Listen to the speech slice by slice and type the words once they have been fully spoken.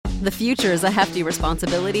The future is a hefty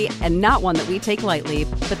responsibility and not one that we take lightly,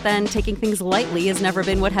 but then taking things lightly has never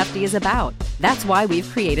been what Hefty is about. That's why we've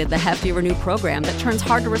created the Hefty Renew program that turns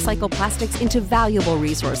hard-to-recycle plastics into valuable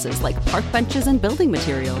resources like park benches and building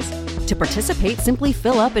materials. To participate, simply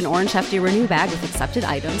fill up an orange Hefty Renew bag with accepted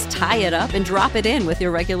items, tie it up, and drop it in with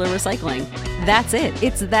your regular recycling. That's it.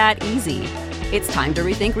 It's that easy. It's time to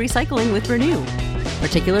rethink recycling with Renew.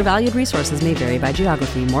 Particular valued resources may vary by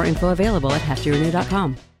geography. More info available at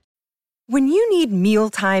heftyrenew.com. When you need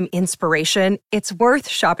mealtime inspiration, it's worth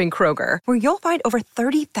shopping Kroger, where you'll find over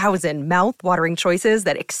 30,000 mouth-watering choices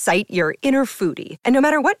that excite your inner foodie. And no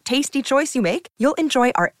matter what tasty choice you make, you'll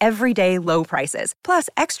enjoy our everyday low prices, plus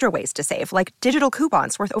extra ways to save, like digital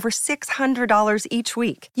coupons worth over $600 each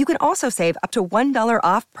week. You can also save up to $1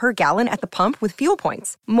 off per gallon at the pump with fuel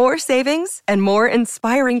points. More savings and more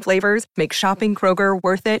inspiring flavors make shopping Kroger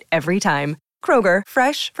worth it every time. Kroger,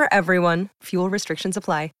 fresh for everyone. Fuel restrictions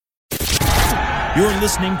apply. You're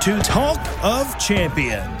listening to Talk of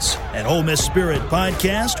Champions, an Ole Miss Spirit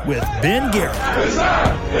podcast with Ben Garrett. It's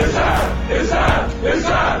time! It's time! It's time! It's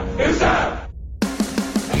time! It's time!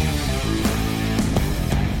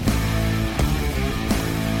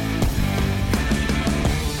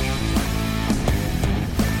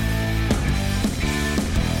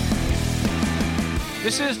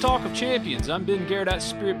 This is Talk of Champions. I'm Ben Garrett at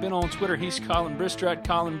Spirit Ben on Twitter. He's Colin Brister at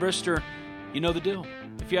Colin Brister. You know the deal.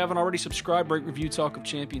 If you haven't already subscribed, rate, review Talk of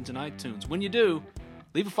Champions in iTunes. When you do,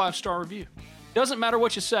 leave a 5-star review. Doesn't matter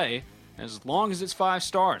what you say, as long as it's 5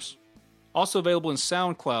 stars. Also available in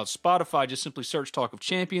SoundCloud, Spotify, just simply search Talk of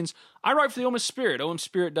Champions. I write for the Ole Miss Spirit,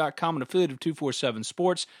 omspirit.com, an affiliate of 247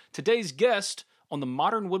 Sports. Today's guest on the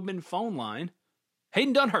Modern Woodman phone line,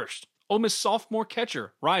 Hayden Dunhurst, Ole Miss sophomore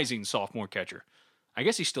catcher, rising sophomore catcher. I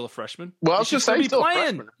guess he's still a freshman. Well, I was just saying, still playing. a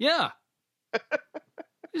freshman. Yeah.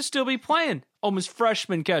 He'll still be playing. Ole Miss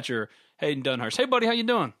freshman catcher, Hayden Dunhurst. Hey, buddy, how you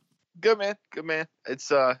doing? Good, man. Good, man. It's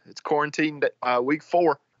quarantine week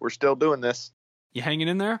 4. We're still doing this. You hanging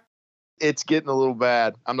in there? It's getting a little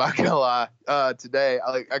bad. I'm not gonna lie. Today,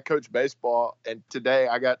 I coach baseball, and today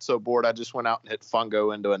I got so bored I just went out and hit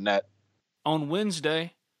fungo into a net. On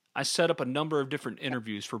Wednesday, I set up a number of different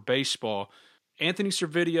interviews for baseball. Anthony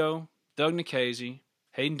Servideo, Doug Nikhazy,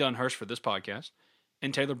 Hayden Dunhurst for this podcast,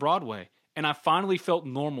 and Taylor Broadway. And I finally felt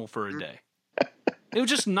normal for a day. It was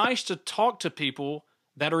just nice to talk to people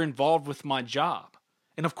that are involved with my job.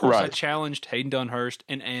 And, of course, right. I challenged Hayden Dunhurst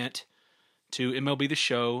and Ant to MLB The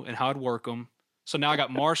Show and how I'd work them. So now I got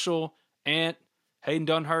Marshall, Ant, Hayden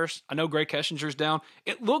Dunhurst. I know Greg Kessinger's down.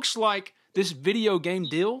 It looks like this video game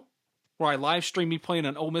deal where I live stream me playing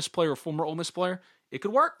an Ole Miss player or former Ole Miss player, it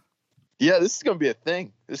could work. Yeah, this is going to be a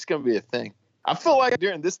thing. I feel like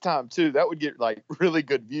during this time, too, that would get, really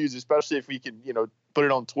good views, especially if we could, put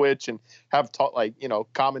it on Twitch and have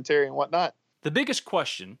commentary and whatnot. The biggest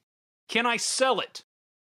question, can I sell it?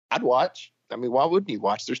 I'd watch. I mean, why wouldn't you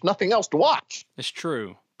watch? There's nothing else to watch. It's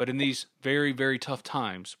true. But in these very, very tough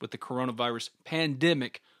times with the coronavirus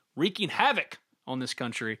pandemic wreaking havoc on this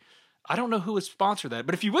country, I don't know who would sponsor that.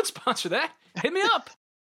 But if you would sponsor that, hit me up.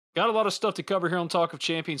 Got a lot of stuff to cover here on Talk of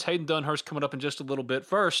Champions. Hayden Dunhurst coming up in just a little bit.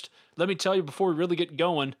 First, let me tell you before we really get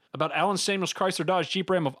going about Allen Samuels Chrysler Dodge Jeep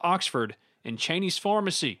Ram of Oxford and Cheney's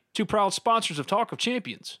Pharmacy, 2 proud sponsors of Talk of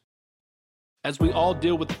Champions. As we all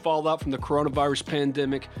deal with the fallout from the coronavirus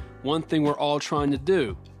pandemic, one thing we're all trying to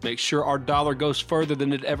do, make sure our dollar goes further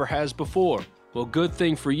than it ever has before. Well, good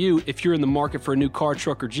thing for you if you're in the market for a new car,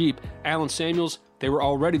 truck, or Jeep, Allen Samuels, they were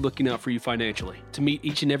already looking out for you financially to meet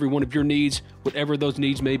each and every one of your needs, whatever those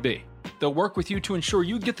needs may be. They'll work with you to ensure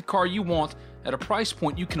you get the car you want at a price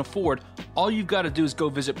point you can afford. All you've got to do is go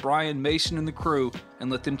visit Brian, Mason, and the crew and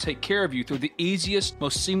let them take care of you through the easiest,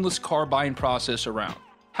 most seamless car buying process around.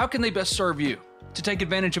 How can they best serve you? To take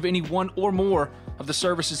advantage of any one or more of the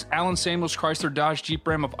services Allen Samuels Chrysler Dodge Jeep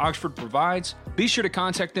Ram of Oxford provides, be sure to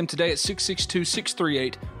contact them today at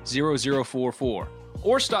 662-638-0044.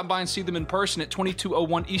 Or stop by and see them in person at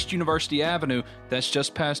 2201 East University Avenue, that's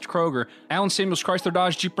just past Kroger. Allen Samuels Chrysler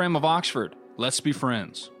Dodge Jeep Ram of Oxford. Let's be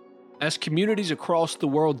friends. As communities across the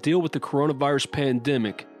world deal with the coronavirus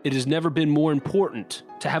pandemic, it has never been more important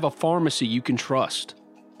to have a pharmacy you can trust.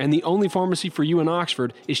 And the only pharmacy for you in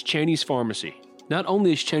Oxford is Cheney's Pharmacy. Not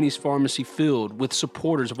only is Cheney's Pharmacy filled with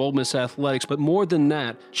supporters of Ole Miss athletics, but more than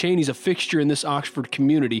that, Cheney's, a fixture in this Oxford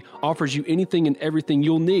community, offers you anything and everything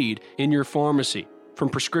you'll need in your pharmacy. From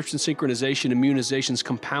prescription synchronization, immunizations,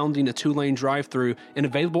 compounding, a 2-lane drive-through, and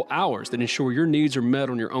available hours that ensure your needs are met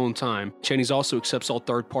on your own time, Cheney's also accepts all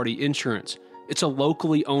third-party insurance. It's a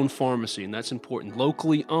locally owned pharmacy, and that's important.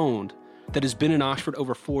 Locally owned. that has been in Oxford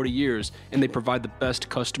over 40 years, and they provide the best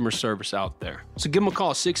customer service out there. So give them a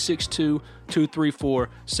call,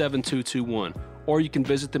 662-234-7221. Or you can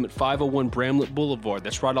visit them at 501 Bramlett Boulevard.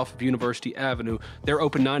 That's right off of University Avenue. They're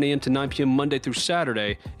open 9 a.m. to 9 p.m. Monday through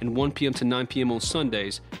Saturday and 1 p.m. to 9 p.m. on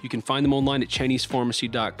Sundays. You can find them online at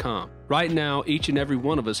Cheney'sPharmacy.com. Right now, each and every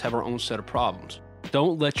one of us have our own set of problems.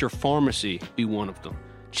 Don't let your pharmacy be one of them.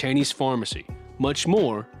 Cheney's Pharmacy, much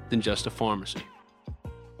more than just a pharmacy.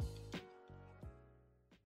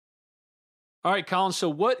 All right, Colin, so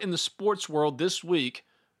what in the sports world this week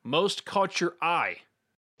most caught your eye?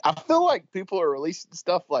 I feel like people are releasing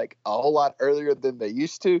stuff like a whole lot earlier than they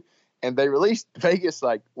used to, and they released Vegas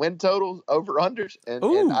like win totals, over unders, and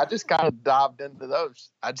I just kind of dived into those.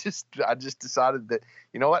 I just decided that,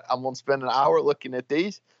 you know what, I'm gonna spend an hour looking at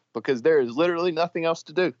these because there is literally nothing else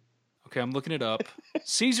to do. Okay, I'm looking it up.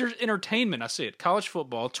 Caesars Entertainment, I see it. College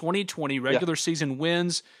football 2020 regular season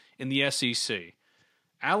wins in the SEC.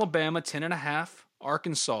 Alabama 10.5,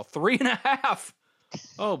 Arkansas 3.5.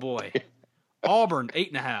 Oh boy. Auburn,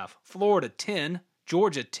 8.5. Florida, 10.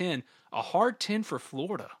 Georgia, 10. A hard 10 for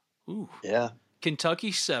Florida. Ooh. Yeah.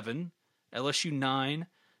 Kentucky, 7. LSU, 9.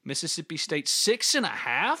 Mississippi State,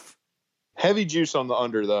 6.5. Heavy juice on the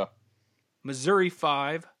under, though. Missouri,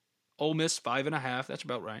 5. Ole Miss, 5.5. That's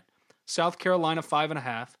about right. South Carolina,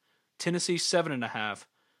 5.5. Tennessee, 7.5.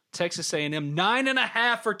 Texas A&M,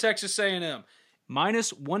 9.5 for Texas A&M.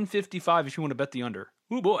 Minus 155 if you want to bet the under.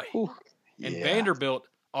 Ooh, boy. Ooh, and yeah. Vanderbilt,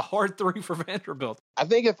 a hard 3 for Vanderbilt. I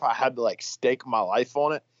think if I had to like stake my life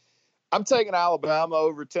on it, I'm taking Alabama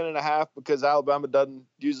over 10.5 because Alabama doesn't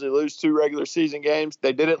usually lose 2 regular season games.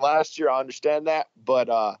 They did it last year. I understand that, but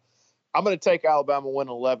I'm going to take Alabama win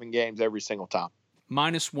 11 games every single time.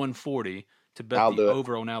 Minus 140 to bet the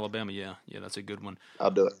over on Alabama. Yeah, that's a good one.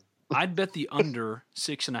 I'll do it. I'd bet the under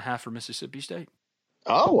 6.5 for Mississippi State.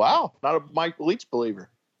 Oh, wow. Not a Mike Leach believer.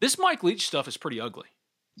 This Mike Leach stuff is pretty ugly.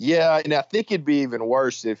 Yeah, and I think it'd be even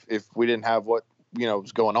worse if we didn't have what,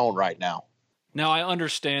 is going on right now. Now, I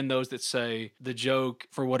understand those that say the joke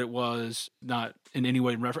for what it was, not in any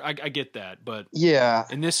way in reference. I get that, but yeah,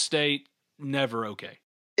 in this state, never okay.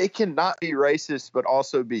 It cannot be racist, but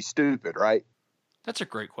also be stupid, right? That's a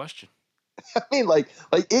great question. I mean, like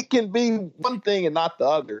it can be one thing and not the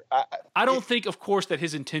other. I don't think, of course, that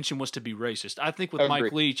his intention was to be racist. I think with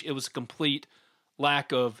Mike Leach, it was a complete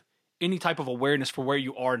lack of any type of awareness for where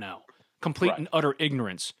you are now. Complete and utter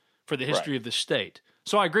ignorance for the history of the state.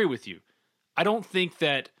 So I agree with you. I don't think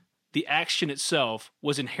that the action itself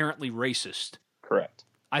was inherently racist. Correct.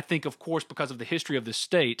 I think, of course, because of the history of the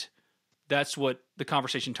state, that's what the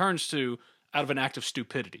conversation turns to out of an act of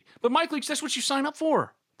stupidity. But Mike Leach, that's what you sign up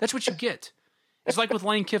for. That's what you get. It's like with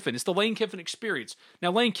Lane Kiffin. It's the Lane Kiffin experience.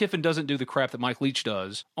 Now, Lane Kiffin doesn't do the crap that Mike Leach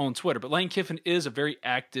does on Twitter, but Lane Kiffin is a very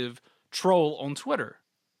active troll on Twitter.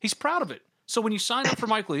 He's proud of it. So when you sign up for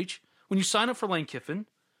Mike Leach, when you sign up for Lane Kiffin,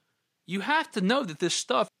 you have to know that this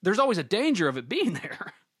stuff, there's always a danger of it being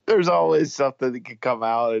there. There's always something that could come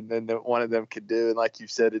out and then that one of them could do. And like you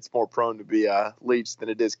said, it's more prone to be Leach than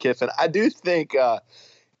it is Kiffin. I do think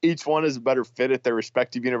each one is a better fit at their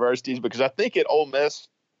respective universities because I think at Ole Miss,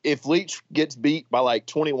 if Leach gets beat by like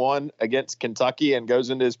 21 against Kentucky and goes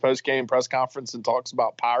into his post-game press conference and talks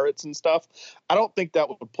about Pirates and stuff, I don't think that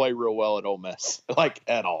would play real well at Ole Miss, like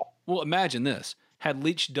at all. Well, imagine this. Had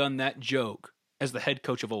Leach done that joke as the head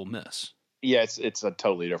coach of Ole Miss. Yeah, it's a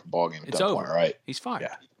totally different ballgame. It's over. Point, right? He's fired.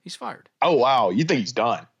 Yeah. He's fired. Oh, wow. You think he's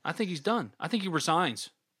done? I think he's done. I think he resigns.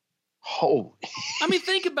 Holy. I mean,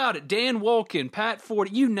 think about it. Dan Wolken, Pat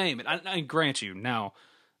Ford, you name it. I grant you now,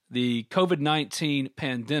 the COVID-19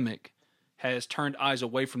 pandemic has turned eyes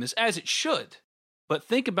away from this, as it should. But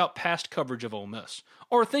think about past coverage of Ole Miss.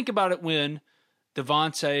 Or think about it when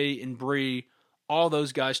Devontae and Bree, all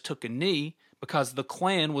those guys took a knee because the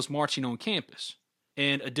Klan was marching on campus.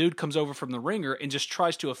 And a dude comes over from the Ringer and just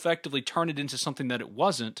tries to effectively turn it into something that it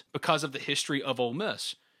wasn't because of the history of Ole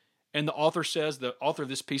Miss. And the author of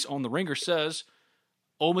this piece on the Ringer says,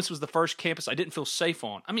 Ole Miss was the first campus I didn't feel safe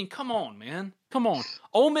on. I mean, come on, man. Come on.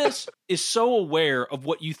 Ole Miss is so aware of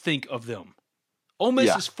what you think of them. Ole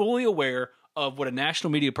Miss is fully aware of what a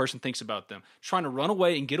national media person thinks about them, trying to run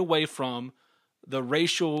away and get away from the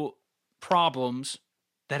racial problems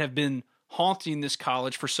that have been haunting this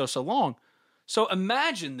college for so long. So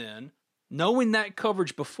imagine then, knowing that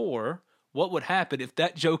coverage before, what would happen if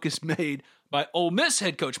that joke is made by Ole Miss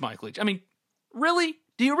head coach Mike Leach? I mean, really?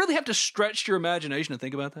 Do you really have to stretch your imagination to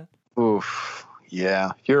think about that? Oof.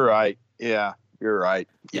 Yeah, you're right. Yeah, you're right.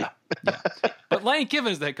 Yeah. But Lane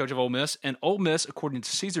Kiffin is the head coach of Ole Miss, and Ole Miss, according to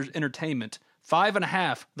Caesars Entertainment,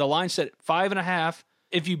 5.5. The line said 5.5.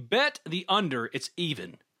 If you bet the under, it's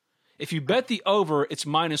even. If you bet the over, it's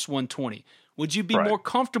minus 120. Would you be more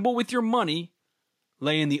comfortable with your money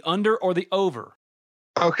laying the under or the over?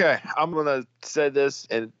 Okay, I'm going to say this,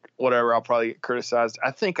 and whatever, I'll probably get criticized. I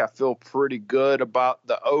think I feel pretty good about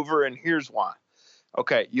the over, and here's why.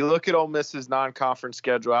 Okay, you look at Ole Miss's non-conference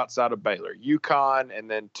schedule outside of Baylor, UConn, and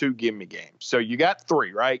then 2 gimme games. So you got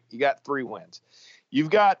 3, right? You got 3 wins. You've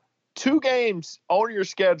got 2 games on your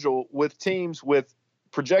schedule with teams with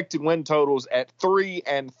projected win totals at 3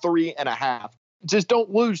 and 3.5. Just don't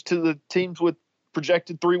lose to the teams with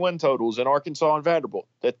projected 3 win totals in Arkansas and Vanderbilt.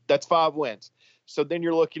 That's 5 wins. So then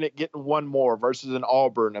you're looking at getting 1 more versus an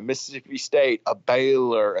Auburn, a Mississippi State, a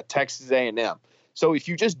Baylor, a Texas A&M. So if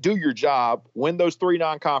you just do your job, win those 3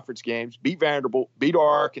 non-conference games, beat Vanderbilt, beat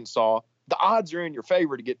Arkansas, the odds are in your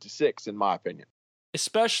favor to get to 6, in my opinion.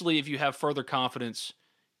 Especially if you have further confidence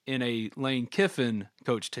in a Lane Kiffin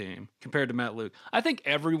coach team compared to Matt Luke. I think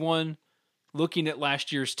everyone looking at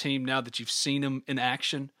last year's team, now that you've seen them in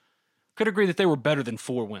action, could agree that they were better than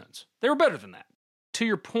 4 wins. They were better than that. To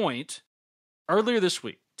your point, earlier this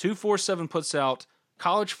week, 247 puts out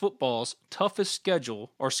college football's toughest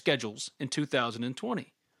schedule or schedules in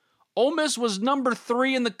 2020. Ole Miss was number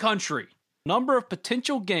 3 in the country. Number of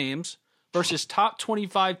potential games versus top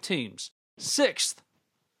 25 teams. 6th.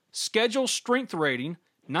 Schedule strength rating,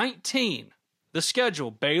 19. The schedule,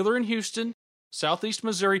 Baylor and Houston, Southeast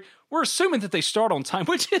Missouri. We're assuming that they start on time,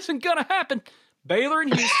 which isn't going to happen. Baylor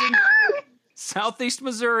and Houston, Southeast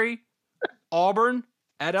Missouri, Auburn,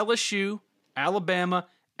 at LSU, Alabama,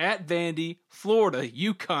 at Vandy, Florida,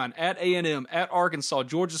 UConn, at A&M, at Arkansas,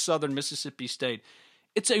 Georgia Southern, Mississippi State.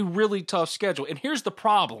 It's a really tough schedule. And here's the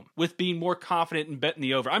problem with being more confident in betting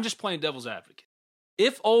the over. I'm just playing devil's advocate.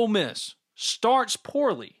 If Ole Miss starts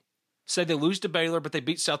poorly, say they lose to Baylor, but they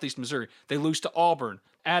beat Southeast Missouri, they lose to Auburn,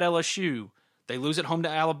 at LSU, they lose at home to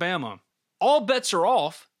Alabama, all bets are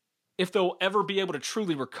off if they'll ever be able to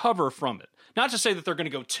truly recover from it. Not to say that they're going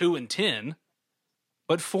to go 2-10,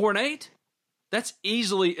 but 4-8? That's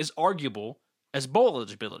easily as arguable as bowl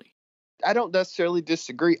eligibility. I don't necessarily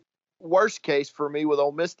disagree. Worst case for me with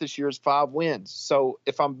Ole Miss this year is 5 wins. So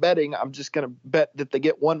if I'm betting, I'm just going to bet that they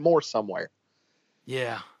get 1 more somewhere.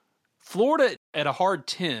 Yeah. Florida at a hard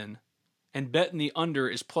 10 and betting the under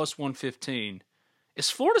is plus 115. Is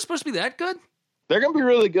Florida supposed to be that good? They're going to be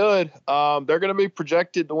really good. They're going to be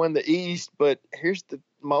projected to win the East, but here's the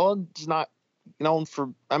Mullen's not known for,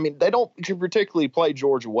 they don't particularly play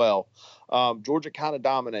Georgia well. Georgia kind of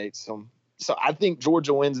dominates them. So I think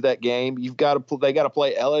Georgia wins that game. They got to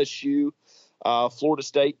play LSU. Florida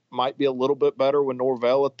State might be a little bit better with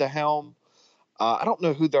Norvell at the helm. I don't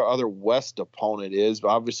know who their other West opponent is, but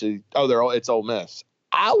obviously, it's Ole Miss.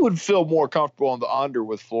 I would feel more comfortable on the under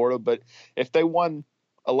with Florida, but if they won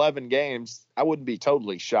 11 games, I wouldn't be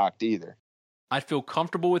totally shocked either. I'd feel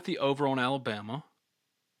comfortable with the over on Alabama.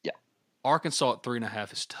 Yeah. Arkansas at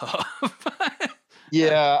 3.5 is tough.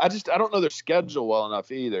 Yeah, I don't know their schedule well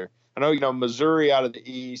enough either. I know, Missouri out of the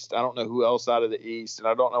East. I don't know who else out of the East, and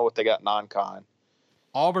I don't know what they got non-con.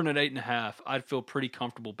 Auburn at 8.5. I'd feel pretty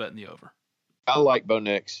comfortable betting the over. I like Bo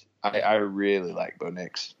Nix. I really like Bo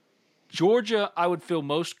Nix. Georgia, I would feel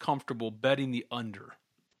most comfortable betting the under.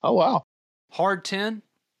 Oh, wow. Hard 10,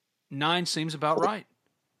 9 seems about right.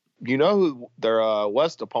 You know who their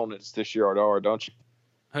West opponents this year are, don't you?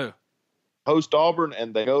 Who? Host Auburn,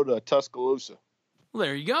 and they go to Tuscaloosa. Well,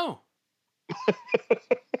 there you go.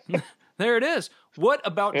 There it is. What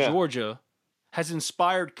about Georgia has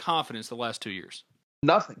inspired confidence the last 2 years?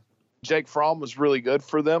 Nothing. Jake Fromm was really good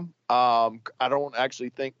for them. I don't actually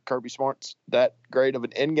think Kirby Smart's that great of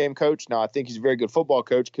an in-game coach. Now, I think he's a very good football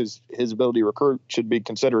coach because his ability to recruit should be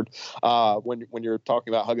considered when you're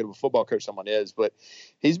talking about how good of a football coach someone is. But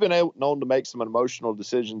he's been known to make some emotional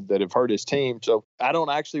decisions that have hurt his team. So I don't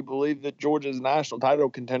actually believe that Georgia's a national title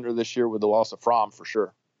contender this year with the loss of Fromm for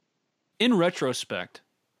sure. In retrospect,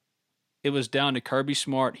 it was down to Kirby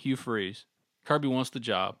Smart, Hugh Freeze. Kirby wants the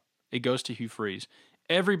job. It goes to Hugh Freeze.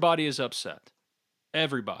 Everybody is upset.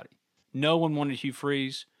 Everybody. No one wanted Hugh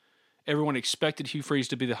Freeze. Everyone expected Hugh Freeze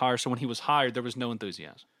to be the hire, so when he was hired, there was no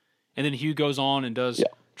enthusiasm. And then Hugh goes on and does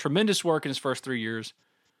tremendous work in his first 3 years.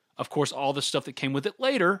 Of course, all the stuff that came with it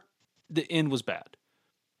later, the end was bad.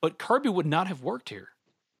 But Kirby would not have worked here.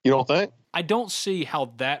 You don't think? I don't see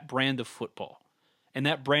how that brand of football and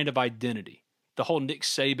that brand of identity, the whole Nick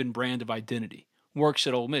Saban brand of identity, works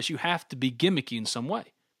at Ole Miss. You have to be gimmicky in some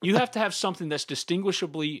way. You have to have something that's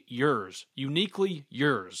distinguishably yours, uniquely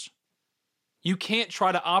yours. You can't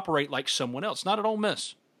try to operate like someone else, not at Ole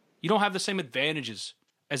Miss. You don't have the same advantages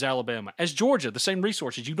as Alabama. As Georgia, the same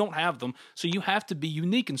resources. You don't have them, so you have to be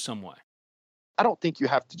unique in some way. I don't think you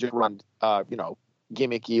have to just run,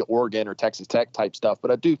 gimmicky Oregon or Texas Tech type stuff,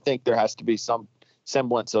 but I do think there has to be some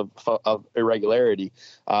semblance of irregularity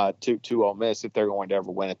to Ole Miss if they're going to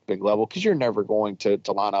ever win at the big level, because you're never going to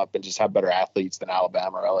line up and just have better athletes than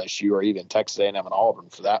Alabama or LSU or even Texas A&M and Auburn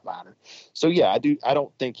for that matter. So yeah, I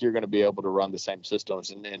don't think you're going to be able to run the same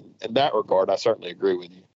systems, and in that regard I certainly agree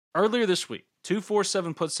with you. Earlier this week,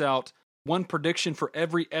 247 puts out one prediction for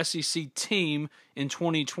every SEC team in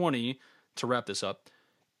 2020 to wrap this up.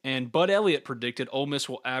 And Bud Elliott predicted Ole Miss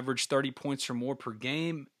will average 30 points or more per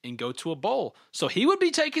game and go to a bowl. So he would be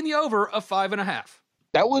taking the over of 5.5.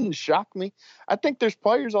 That wouldn't shock me. I think there's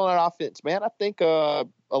players on that offense, man. I think a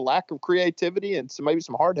lack of creativity and maybe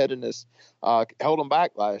some hard-headedness held them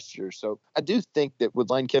back last year. So I do think that with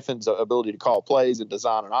Lane Kiffin's ability to call plays and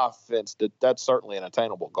design an offense, that's certainly an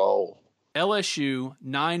attainable goal. LSU,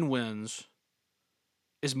 9 wins.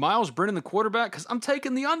 Is Miles Brennan the quarterback? Because I'm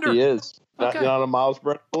taking the under. He is. Okay. You're not a Miles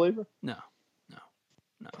Brennan believer? No.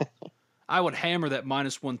 I would hammer that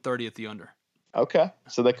minus 130 at the under. Okay.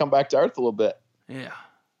 So they come back to earth a little bit. Yeah.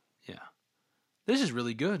 This is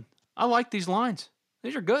really good. I like these lines.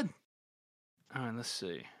 These are good. All right, let's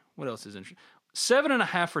see. What else is interesting?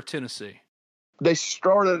 7.5 for Tennessee. They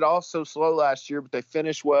started off so slow last year, but they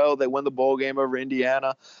finished well. They won the bowl game over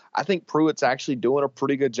Indiana. I think Pruitt's actually doing a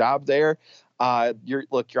pretty good job there. You're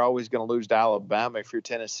always going to lose to Alabama if you're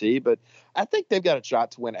Tennessee, but I think they've got a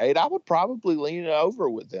shot to win 8. I would probably lean it over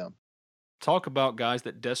with them. Talk about guys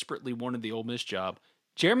that desperately wanted the Ole Miss job.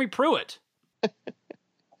 Jeremy Pruitt.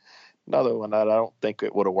 Another one that I don't think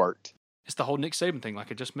it would have worked. It's the whole Nick Saban thing,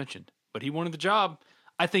 like I just mentioned. But he wanted the job.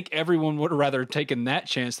 I think everyone would have rather taken that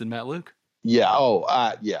chance than Matt Luke. Yeah.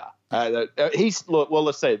 Yeah.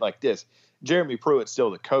 Let's say it like this. Jeremy Pruitt's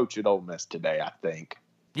still the coach at Ole Miss today, I think.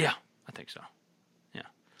 Yeah, I think so. Yeah.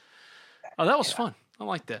 Oh, that was fun. I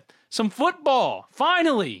like that. Some football.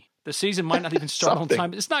 Finally. The season might not even start on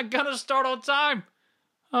time. It's not going to start on time.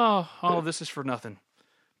 Oh, this is for nothing.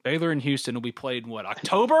 Baylor and Houston will be played in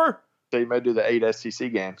October? So you may do the 8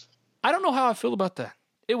 SEC games. I don't know how I feel about that.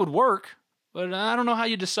 It would work, but I don't know how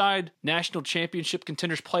you decide national championship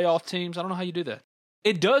contenders playoff teams. I don't know how you do that.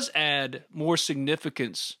 It does add more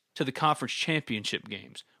significance to the conference championship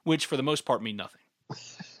games, which for the most part mean nothing.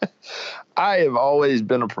 I have always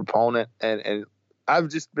been a proponent, and I've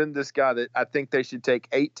just been this guy that I think they should take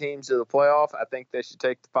 8 teams to the playoff. I think they should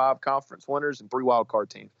take the 5 conference winners and 3 wild card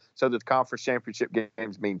teams so that the conference championship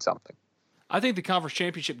games mean something. I think the conference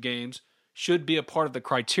championship games should be a part of the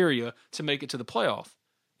criteria to make it to the playoff.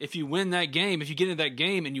 If you win that game, if you get into that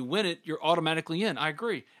game and you win it, you're automatically in. I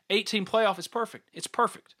agree. 8-team playoff is perfect. It's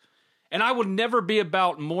perfect. And I would never be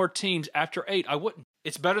about more teams after 8. I wouldn't.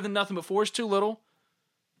 It's better than nothing, but 4 is too little.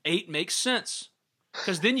 8 makes sense.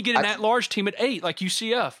 Because then you get an at-large team at 8, like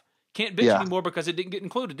UCF. Can't bitch anymore because it didn't get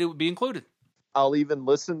included. It would be included. I'll even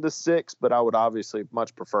listen to 6, but I would obviously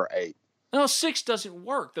much prefer 8. No, 6 doesn't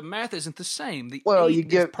work. The math isn't the same. You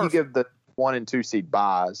give the 1 and 2 seed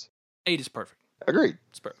buys. 8 is perfect. Agreed.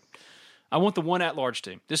 It's perfect. I want the 1 at-large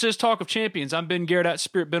team. This is Talk of Champions. I'm Ben Garrett at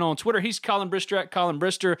Spirit Ben on Twitter. He's Colin Brister at Colin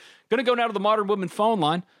Brister. Going to go now to the Modern Woodman phone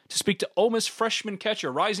line to speak to Ole Miss freshman catcher,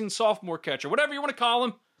 rising sophomore catcher, whatever you want to call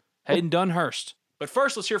him, Hayden Dunhurst. But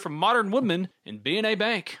first, let's hear from Modern Woodman in B&A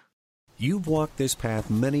Bank. You've walked this path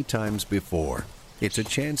many times before. It's a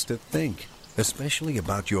chance to think, especially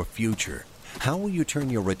about your future. How will you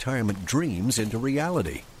turn your retirement dreams into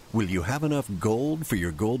reality? Will you have enough gold for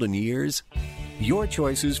your golden years? Your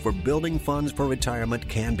choices for building funds for retirement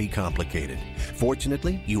can be complicated.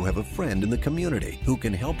 Fortunately, you have a friend in the community who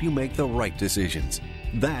can help you make the right decisions.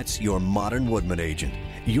 That's your Modern Woodman agent.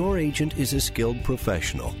 Your agent is a skilled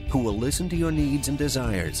professional who will listen to your needs and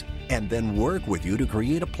desires and then work with you to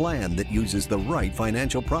create a plan that uses the right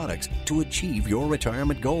financial products to achieve your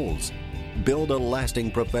retirement goals. Build a lasting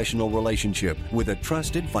professional relationship with a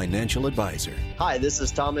trusted financial advisor. Hi, this is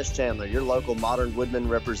Thomas Chandler, your local Modern Woodman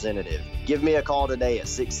representative. Give me a call today at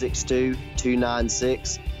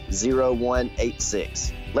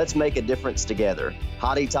 662-296-0186. Let's make a difference together.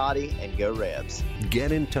 Hotty toddy and go Rebs.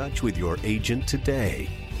 Get in touch with your agent today.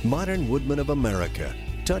 Modern Woodman of America.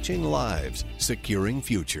 Touching lives, securing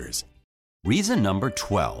futures. Reason number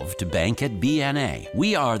 12 to bank at BNA.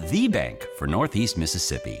 We are the bank for Northeast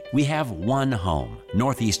Mississippi. We have one home,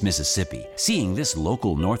 Northeast Mississippi. Seeing this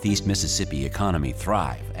local Northeast Mississippi economy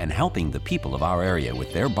thrive and helping the people of our area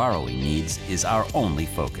with their borrowing needs is our only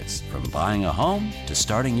focus. From buying a home to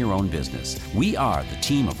starting your own business, we are the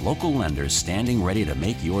team of local lenders standing ready to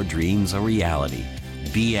make your dreams a reality.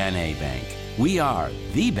 BNA Bank. We are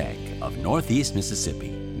the bank of Northeast Mississippi.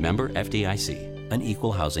 Member FDIC, an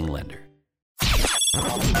equal housing lender.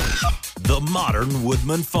 The Modern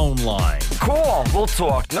Woodman phone line. Cool, we'll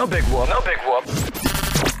talk. No big whoop.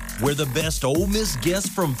 Where the best Ole Miss guests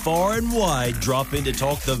from far and wide drop in to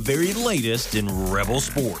talk the very latest in Rebel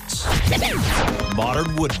sports.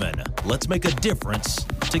 Modern Woodman, let's make a difference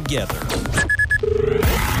together.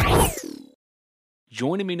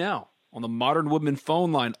 Joining me now on the Modern Woodman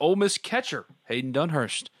phone line, Ole Miss catcher Hayden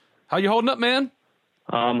Dunhurst. How you holding up, man?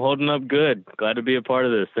 I'm holding up good. Glad to be a part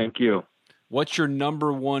of this. Thank you. What's your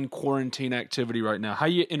number one quarantine activity right now? How are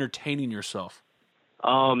you entertaining yourself?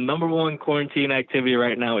 Number one quarantine activity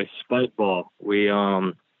right now is spike ball. We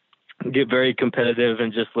get very competitive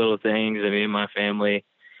in just little things. I mean, my family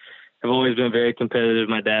have always been very competitive.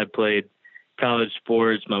 My dad played college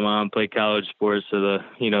sports. My mom played college sports. So the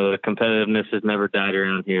competitiveness has never died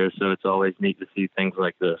around here. So it's always neat to see things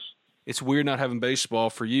like this. It's weird not having baseball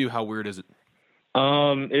for you. How weird is it?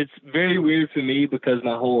 It's very weird for me because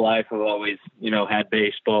my whole life I've always, had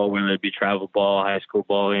baseball, whether it be travel ball, high school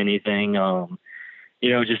ball, anything.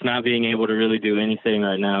 Just not being able to really do anything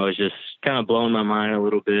right now is just kind of blowing my mind a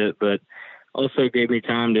little bit, but also gave me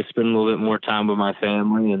time to spend a little bit more time with my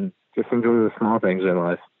family and just enjoy the small things in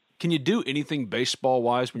life. Can you do anything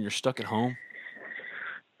baseball-wise when you're stuck at home?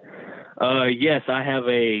 Yes, I have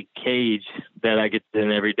a cage that I get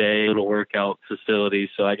in every day, a little workout facility.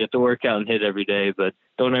 So I get to work out and hit every day, but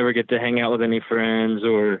don't ever get to hang out with any friends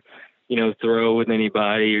or, throw with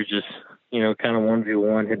anybody or just, kind of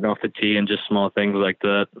 1v1 hitting off the tee and just small things like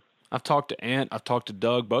that. I've talked to Ant, I've talked to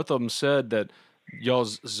Doug. Both of them said that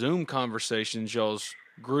y'all's Zoom conversations, y'all's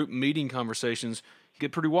group meeting conversations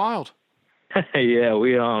get pretty wild. Yeah,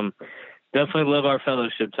 we definitely love our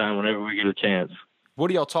fellowship time whenever we get a chance. What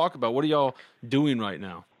do y'all talk about? What are y'all doing right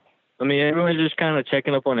now? I mean, everyone's just kind of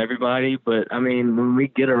checking up on everybody. But, I mean, when we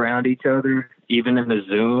get around each other, even in the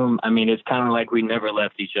Zoom, I mean, it's kind of like we never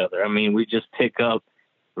left each other. I mean, we just pick up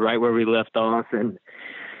right where we left off. And,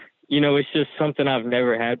 it's just something I've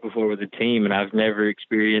never had before with the team. And I've never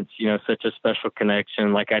experienced, such a special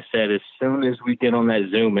connection. Like I said, as soon as we get on that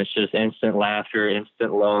Zoom, it's just instant laughter,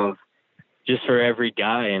 instant love, just for every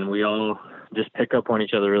guy. And we all just pick up on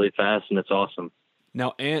each other really fast, and it's awesome.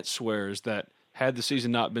 Now, Ant swears that had the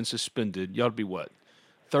season not been suspended, y'all would be what,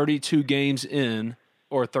 32 games in,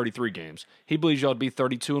 or 33 games? He believes y'all would be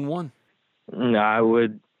 32-1. I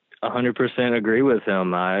would 100% agree with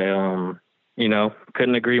him. I,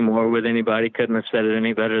 couldn't agree more with anybody. Couldn't have said it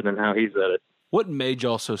any better than how he said it. What made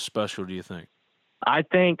y'all so special, do you think? I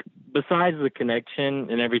think besides the connection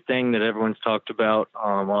and everything that everyone's talked about,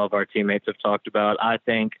 all of our teammates have talked about, I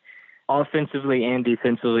think offensively and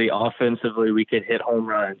defensively, we could hit home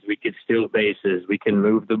runs. We could steal bases. We can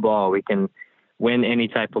move the ball. We can win any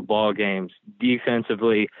type of ball games.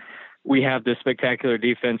 Defensively, we have the spectacular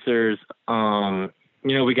defenders.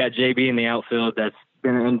 We got JB in the outfield that's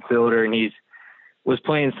been an infielder, and he's was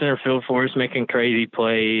playing center field for us, making crazy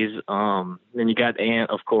plays. Then you got Ant,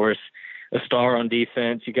 of course, a star on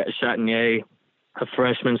defense. You got Chatinier, a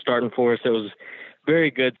freshman starting for us. It was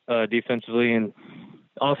very good defensively and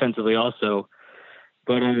offensively also.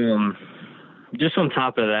 But just on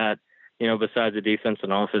top of that, besides the defense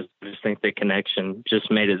and offense, I just think the connection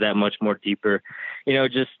just made it that much more deeper.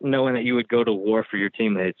 Just knowing that you would go to war for your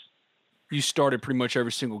teammates. You started pretty much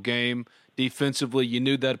every single game. Defensively, you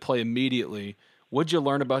knew that play immediately. What'd you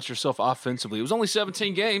learn about yourself offensively? It was only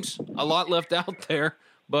 17 games, a lot left out there.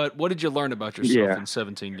 But what did you learn about yourself in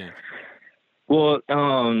 17 games? Well,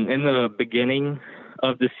 in the beginning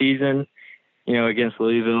of the season, against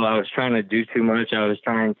Louisville, I was trying to do too much. I was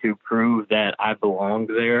trying to prove that I belonged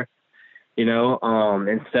there,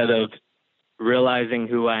 instead of realizing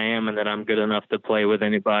who I am and that I'm good enough to play with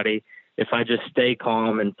anybody. If I just stay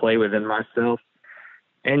calm and play within myself.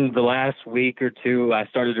 In the last week or two, I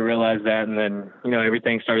started to realize that, and then,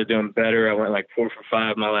 everything started doing better. I went like 4 for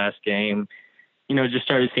 5 my last game. Just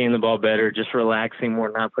started seeing the ball better, just relaxing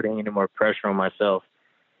more, not putting any more pressure on myself.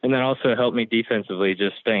 And that also helped me defensively,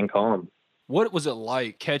 just staying calm. What was it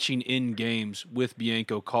like catching in games with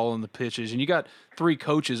Bianco, calling the pitches? And you got 3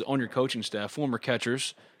 coaches on your coaching staff, former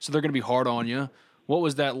catchers, so they're going to be hard on you. What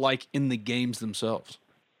was that like in the games themselves?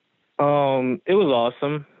 It was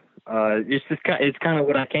awesome. It's kind of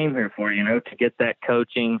what I came here for, to get that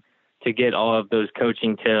coaching, to get all of those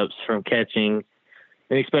coaching tips from catching,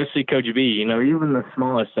 and especially Coach B, even the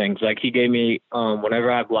smallest things. Like he gave me,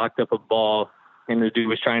 whenever I blocked up a ball and the dude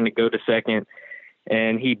was trying to go to second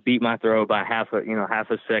and he beat my throw by half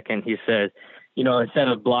a second, he said, instead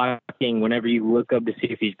of blocking, whenever you look up to see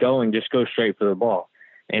if he's going, just go straight for the ball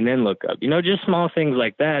and then look up. Just small things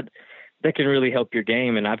like that can really help your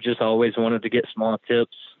game. And I've just always wanted to get small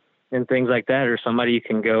tips and things like that, or somebody you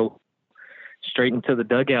can go straight into the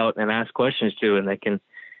dugout and ask questions to, and they can,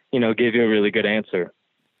 give you a really good answer.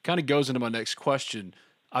 Kind of goes into my next question.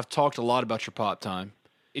 I've talked a lot about your pop time.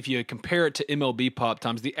 If you compare it to MLB pop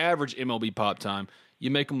times, the average MLB pop time, you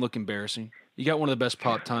make them look embarrassing. You got one of the best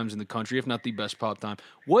pop times in the country, if not the best pop time.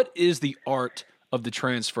 What is the art of the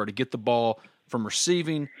transfer to get the ball from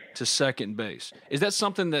receiving to second base? Is that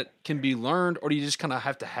something that can be learned, or do you just kind of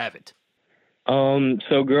have to have it?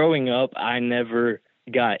 So growing up, I never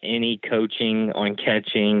got any coaching on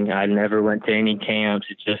catching. I never went to any camps.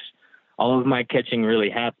 It just, all of my catching really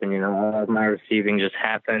happened. All of my receiving just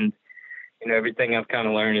happened. Everything I've kind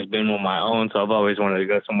of learned has been on my own. So I've always wanted to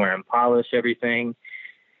go somewhere and polish everything.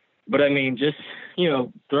 But I mean, just,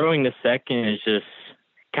 throwing to second is just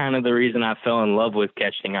kind of the reason I fell in love with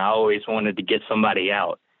catching. I always wanted to get somebody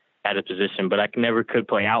out at a position, but I never could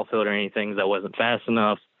play outfield or anything because I wasn't fast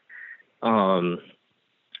enough.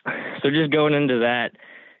 So just going into that,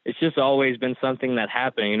 it's just always been something that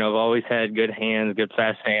happened. I've always had good hands, good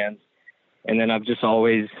fast hands. And then I've just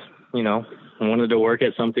always, wanted to work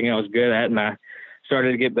at something I was good at, and I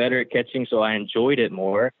started to get better at catching, so I enjoyed it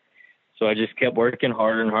more. So I just kept working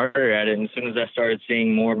harder and harder at it. And as soon as I started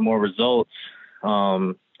seeing more and more results,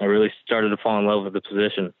 I really started to fall in love with the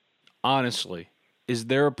position. Honestly, is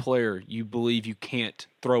there a player you believe you can't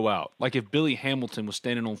throw out? Like if Billy Hamilton was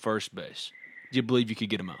standing on first base, do you believe you could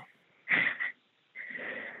get him out?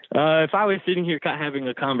 If I was sitting here having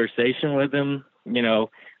a conversation with him,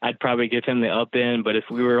 I'd probably give him the up end. But if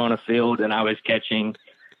we were on a field and I was catching,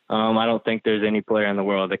 I don't think there's any player in the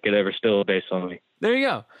world that could ever steal a base on me. There you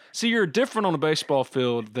go. See, you're different on a baseball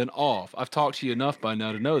field than off. I've talked to you enough by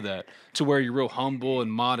now to know that, to where you're real humble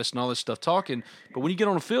and modest and all this stuff talking. But when you get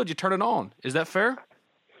on the field, you turn it on. Is that fair?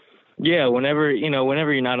 Yeah, whenever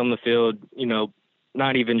you're not on the field,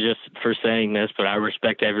 not even just for saying this, but I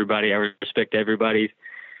respect everybody. I respect everybody's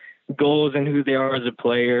goals and who they are as a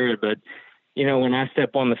player. But, when I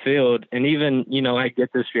step on the field, and even, I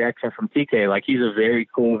get this reaction from TK, like he's a very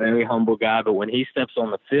cool, very humble guy. But when he steps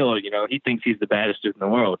on the field, he thinks he's the baddest dude in the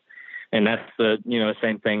world. And that's the,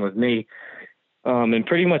 same thing with me. And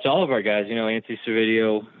pretty much all of our guys, Anthony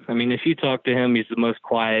Servideo, I mean, if you talk to him, he's the most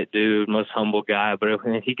quiet dude, most humble guy. But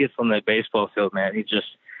when he gets on that baseball field, man, he just,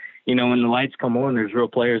 when the lights come on, there's real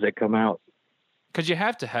players that come out. Because you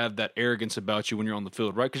have to have that arrogance about you when you're on the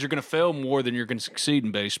field, right? Because you're going to fail more than you're going to succeed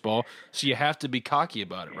in baseball. So you have to be cocky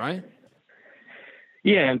about it, right?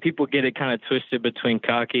 Yeah, and people get it kind of twisted between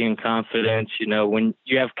cocky and confidence. When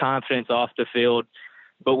you have confidence off the field,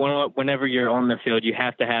 but whenever you're on the field, you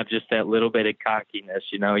have to have just that little bit of cockiness.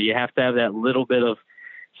 You have to have that little bit of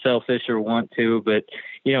selfish or want to, but,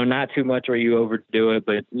 not too much where you overdo it.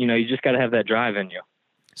 But, you just got to have that drive in you.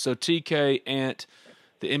 So TK, Ant,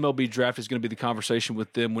 the MLB draft is going to be the conversation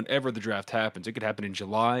with them whenever the draft happens. It could happen in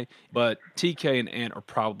July, but TK and Ant are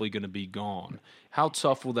probably going to be gone. How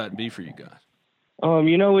tough will that be for you guys?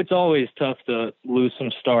 It's always tough to lose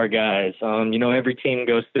some star guys. Every team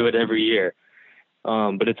goes through it every year.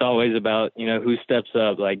 But it's always about, who steps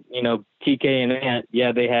up. Like, TK and Ant,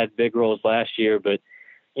 yeah, they had big roles last year, but,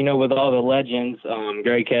 with all the legends,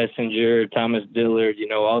 Gray Kessinger, Thomas Dillard,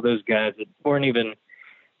 all those guys that weren't even,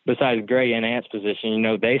 besides Gray and Ant's position,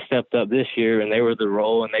 they stepped up this year and they were the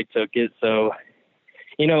role and they took it. So,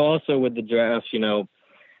 also with the draft,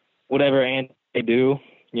 whatever Ant they do,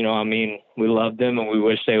 we love them and we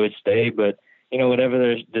wish they would stay, but, whatever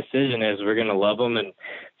their decision is, we're going to love them and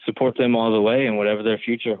support them all the way and whatever their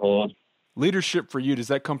future holds. Leadership for you, does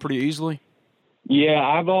that come pretty easily? Yeah,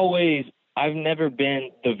 I've never been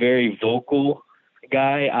the very vocal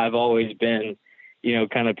guy. I've always been,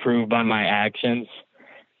 kind of proved by my actions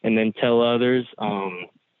and then tell others.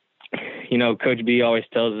 Coach B always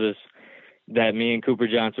tells us that me and Cooper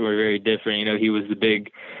Johnson were very different. He was the big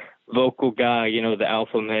vocal guy, the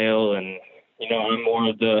alpha male, and, I'm more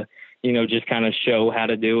of the, just kind of show how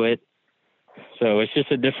to do it. So it's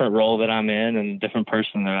just a different role that I'm in and a different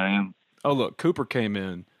person that I am. Oh, look, Cooper came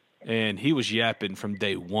in and he was yapping from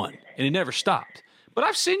day one and he never stopped. But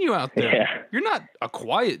I've seen you out there. Yeah. You're not a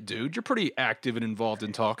quiet dude. You're pretty active and involved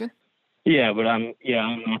in talking. Yeah, but I'm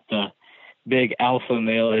not the big alpha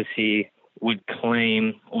male as he would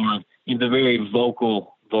claim, or the very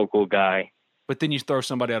vocal guy. But then you throw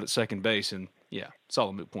somebody out at second base, and yeah, it's all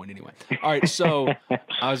a moot point anyway. All right, so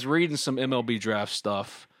I was reading some MLB draft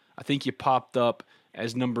stuff. I think you popped up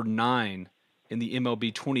as number 9 in the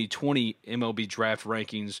MLB 2020 MLB draft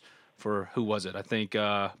rankings for, who was it? I think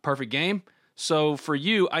Perfect Game. So for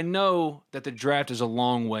you, I know that the draft is a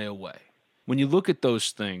long way away. When you look at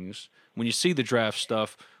those things, when you see the draft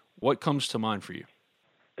stuff, what comes to mind for you?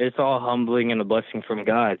 It's all humbling and a blessing from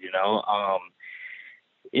God,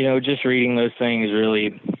 just reading those things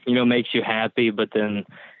really, makes you happy, but then,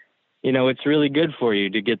 it's really good for you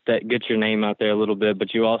to get your name out there a little bit,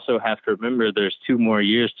 but you also have to remember there's 2 more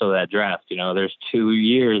years till that draft. There's 2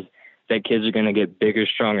 years that kids are going to get bigger,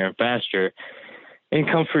 stronger, and faster and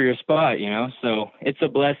come for your spot, so it's a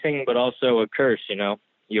blessing, but also a curse.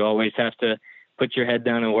 You always have to put your head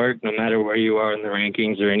down and work no matter where you are in the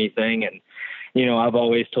rankings or anything. And, I've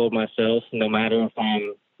always told myself, no matter if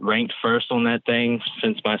I'm ranked first on that thing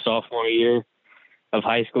since my sophomore year of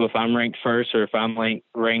high school, if I'm ranked first or if I'm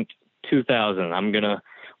ranked 2000, I'm going to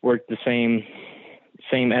work the same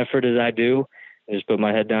effort as I do and just put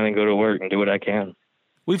my head down and go to work and do what I can.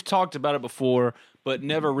 We've talked about it before, but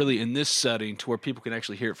never really in this setting to where people can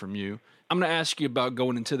actually hear it from you. I'm going to ask you about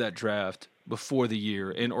going into that draft before the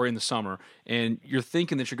year or in the summer, and you're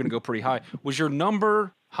thinking that you're going to go pretty high. Was your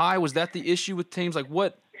number high? Was that the issue with teams? Like,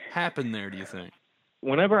 what happened there, do you think?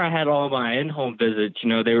 Whenever I had all my in-home visits,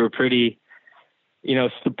 they were pretty,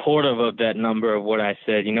 supportive of that number of what I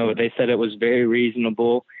said. They said it was very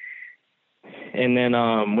reasonable. And then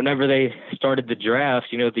whenever they started the draft,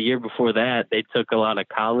 the year before that, they took a lot of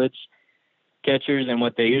college catchers, and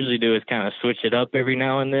what they usually do is kind of switch it up every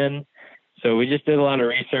now and then. So we just did a lot of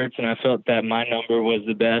research, and I felt that my number was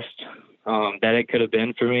the best that it could have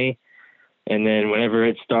been for me. And then whenever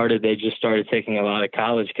it started, they just started taking a lot of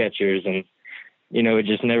college catchers, and, it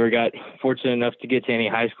just never got fortunate enough to get to any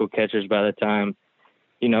high school catchers by the time,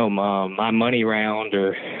 my money round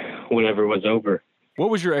or whatever was over. What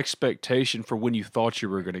was your expectation for when you thought you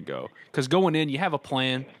were going to go? Because going in, you have a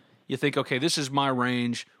plan. You think, okay, this is my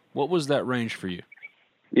range. What was that range for you?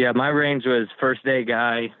 Yeah, my range was first day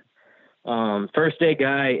guy.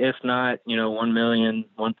 If not, 1 million,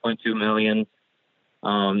 1.2 million.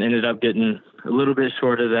 Ended up getting a little bit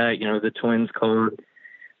short of that. The Twins called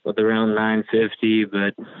with around 950,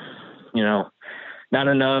 but, not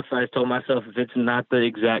enough. I told myself if it's not the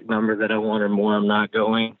exact number that I want or more, I'm not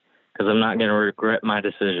going, because I'm not going to regret my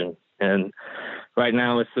decision. And right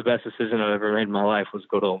now, it's the best decision I've ever made in my life was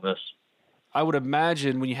go to Ole Miss. I would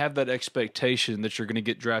imagine when you have that expectation that you're going to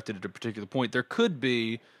get drafted at a particular point, there could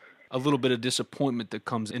be a little bit of disappointment that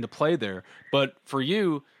comes into play there. But for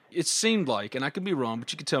you, it seemed like, and I could be wrong,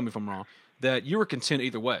 but you can tell me if I'm wrong, that you were content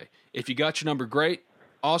either way. If you got your number, great,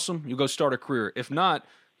 awesome, you go start a career. If not,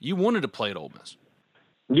 you wanted to play at Ole Miss.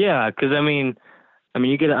 Yeah, because,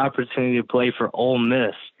 you get an opportunity to play for Ole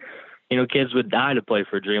Miss. Kids would die to play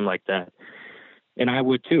for a dream like that. And I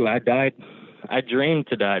would too. I dreamed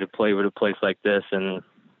to die to play with a place like this, and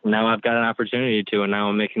now I've got an opportunity to, and now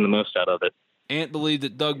I'm making the most out of it. Ant believed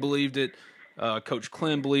it. Doug believed it. Coach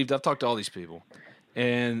Clem believed it. I've talked to all these people,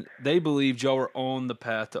 and they believed y'all were on the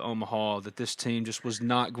path to Omaha, that this team just was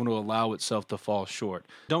not going to allow itself to fall short.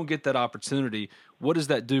 Don't get that opportunity. What does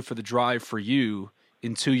that do for the drive for you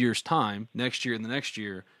in 2 years' time, next year and the next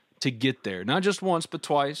year, to get there? Not just once, but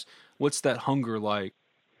twice. What's that hunger like?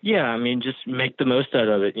 Yeah, just make the most out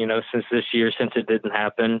of it. Since it didn't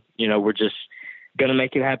happen, we're just going to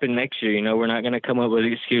make it happen next year. We're not going to come up with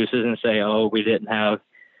excuses and say, oh, we didn't have,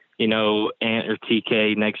 Ant or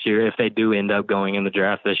TK next year if they do end up going in the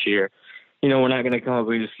draft this year. We're not going to come up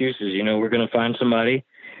with excuses. We're going to find somebody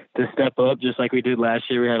to step up just like we did last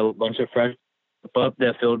year. We had a bunch of freshmen step up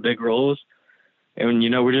that filled big roles. And,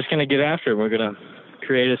 we're just going to get after it. We're going to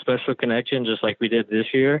create a special connection just like we did this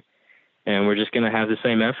year. And we're just going to have the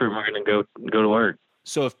same effort. We're going to go to work.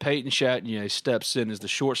 So if Peyton Chatagnier steps in as the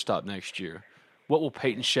shortstop next year, what will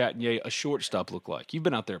Peyton Chatagnier, a shortstop, look like? You've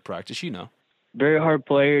been out there at practice, Very hard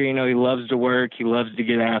player. He loves to work. He loves to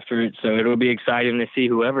get after it. So it'll be exciting to see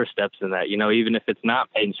whoever steps in that. Even if it's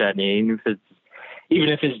not Peyton Chatagnier, even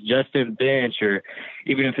if it's Justin Bench, or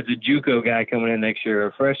even if it's a JUCO guy coming in next year or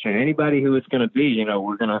a freshman, anybody who it's going to be,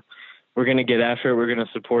 we're going to get after it. We're going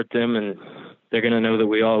to support them, and they're going to know that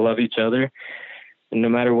we all love each other. And no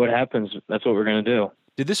matter what happens, that's what we're going to do.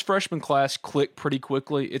 Did this freshman class click pretty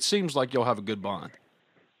quickly? It seems like you'll have a good bond.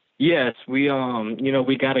 Yes, we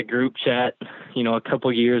got a group chat, a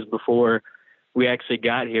couple years before we actually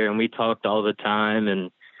got here, and we talked all the time.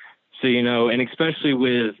 And so, and especially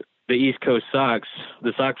with the East Coast Sox,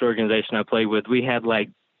 the Sox organization I played with, we had like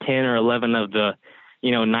 10 or 11 of the,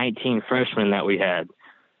 19 freshmen that we had.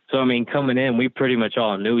 So, coming in, we pretty much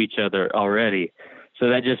all knew each other already. So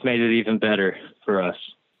that just made it even better for us.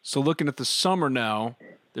 So looking at the summer now,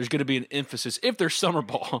 there's going to be an emphasis. If there's summer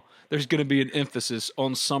ball, there's going to be an emphasis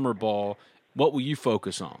on summer ball. What will you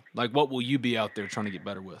focus on? Like, what will you be out there trying to get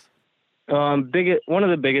better with? One of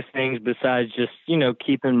the biggest things besides just,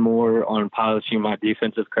 keeping more on polishing my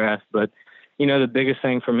defensive craft, but, the biggest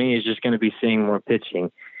thing for me is just going to be seeing more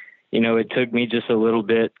pitching. it took me just a little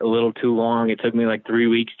too long. It took me like 3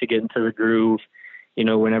 weeks to get into the groove,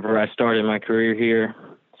 whenever I started my career here.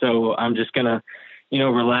 So I'm just going to,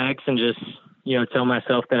 relax and just, tell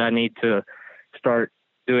myself that I need to start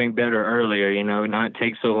doing better earlier, not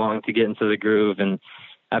take so long to get into the groove. And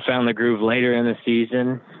I found the groove later in the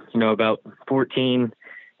season, about 14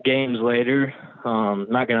 games later.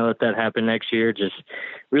 Not going to let that happen next year. Just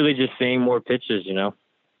seeing more pitches,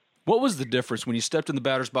 What was the difference when you stepped in the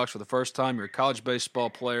batter's box for the first time? You're a college baseball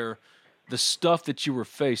player, the stuff that you were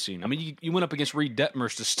facing. I mean, you went up against Reed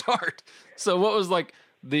Detmers to start. So what was like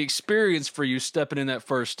the experience for you stepping in that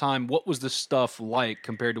first time? What was the stuff like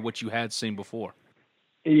compared to what you had seen before?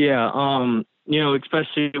 Yeah,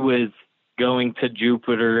 especially with going to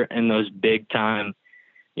Jupiter and those big time,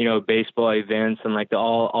 baseball events and like the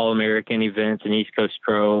all-American events and East Coast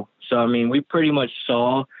Pro. So, I mean, we pretty much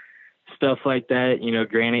saw stuff like that.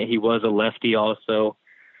 Granted, he was a lefty also.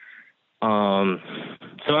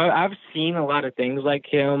 So I've seen a lot of things like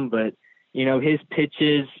him, but, his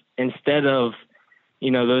pitches, instead of,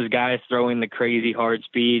 those guys throwing the crazy hard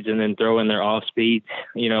speeds and then throwing their off speeds,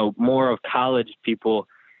 more of college people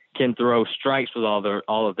can throw strikes with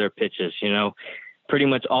all of their pitches, pretty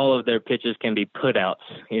much all of their pitches can be put outs,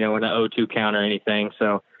 in an 0-2 count or anything.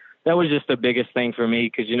 So that was just the biggest thing for me.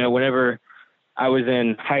 Cause whenever I was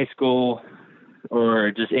in high school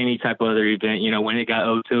or just any type of other event, when it got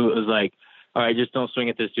 0-2, it was like, all right, just don't swing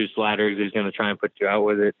at this dude's slider because he's going to try and put you out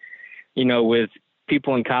with it. With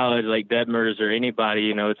people in college like Detmers or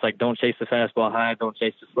anybody, it's like, don't chase the fastball high, don't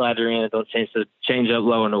chase the slider in, don't chase the change up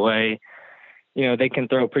low and away. They can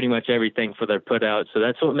throw pretty much everything for their put out. So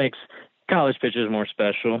that's what makes college pitchers more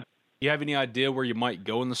special. You have any idea where you might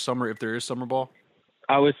go in the summer if there is summer ball?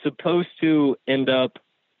 I was supposed to end up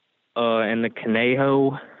in the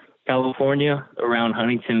Conejo, California, around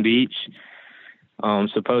Huntington Beach.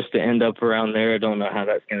 Supposed to end up around there. I don't know how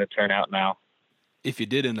that's going to turn out now. If you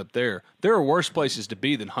did end up there are worse places to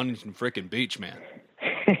be than Huntington frickin' Beach, man.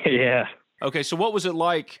 Yeah. Okay, so what was it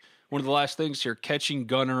like, one of the last things here, catching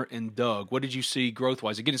Gunnar and Doug? What did you see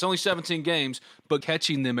growth-wise? Again, it's only 17 games, but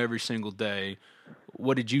catching them every single day,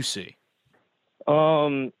 what did you see?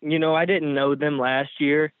 I didn't know them last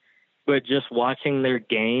year, but just watching their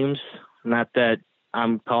games, not that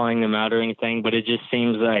I'm calling them out or anything, but it just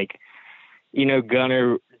seems like,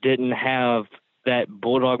 Gunnar didn't have that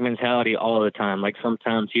bulldog mentality all the time. Like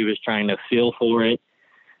sometimes he was trying to feel for it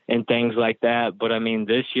and things like that. But I mean,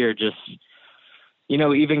 this year just,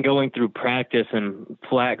 even going through practice and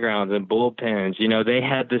flat grounds and bullpens, they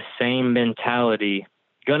had the same mentality.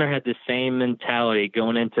 Gunnar had the same mentality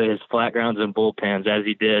going into his flat grounds and bullpens as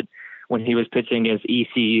he did when he was pitching against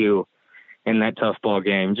ECU in that tough ball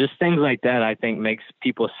game. Just things like that, I think, makes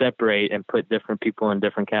people separate and put different people in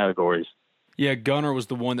different categories. Yeah, Gunnar was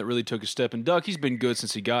the one that really took a step. And Doug, he's been good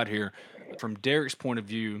since he got here. From Derek's point of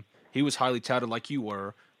view, he was highly touted like you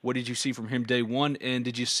were. What did you see from him day one, and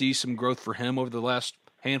did you see some growth for him over the last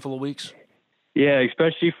handful of weeks? Yeah,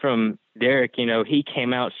 especially from Derek, he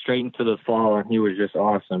came out straight into the fall, and he was just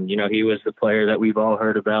awesome. He was the player that we've all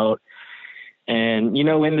heard about. And, in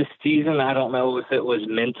the season, I don't know if it was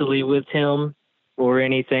mentally with him or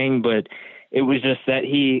anything, but it was just that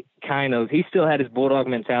he still had his bulldog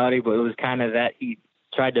mentality, but it was kind of that he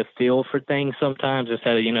tried to feel for things sometimes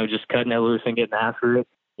instead of, just cutting it loose and getting after it.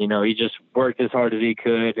 He just worked as hard as he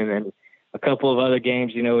could. And then a couple of other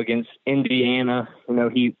games, against Indiana,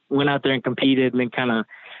 he went out there and competed and then kind of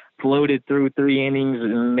floated through 3 innings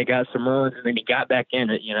and they got some runs and then he got back in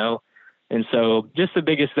it, And so just the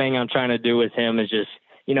biggest thing I'm trying to do with him is just,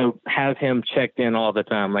 have him checked in all the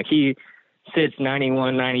time. Like he sits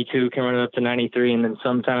 91, 92, can run it up to 93. And then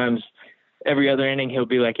sometimes every other inning, he'll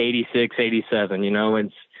be like 86, 87,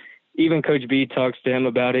 and even Coach B talks to him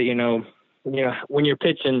about it, when you're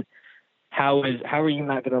pitching, how are you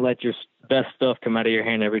not going to let your best stuff come out of your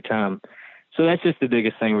hand every time? So that's just the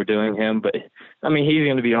biggest thing we're doing him. But I mean, he's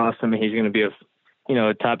going to be awesome. And he's going to be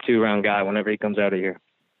a top 2 round guy whenever he comes out of here.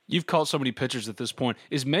 You've caught so many pitchers at this point.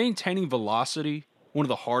 Is maintaining velocity one of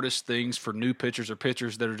the hardest things for new pitchers or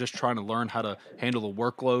pitchers that are just trying to learn how to handle the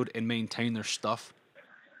workload and maintain their stuff?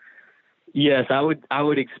 Yes, I would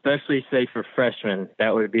especially say for freshmen,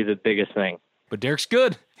 that would be the biggest thing. But Derek's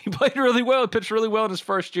good. He played really well, pitched really well in his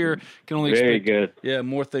first year. Can only Very expect, good. Yeah,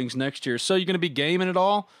 more things next year. So you're going to be gaming it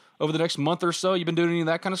all over the next month or so? You've been doing any of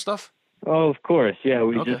that kind of stuff? Oh, of course. Yeah,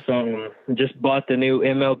 we just bought the new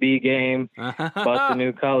MLB game, bought the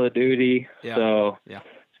new Call of Duty. Yeah. So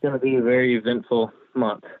it's going to be a very eventful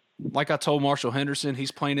month. Like I told Marshall Henderson,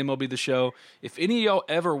 he's playing MLB The Show. If any of y'all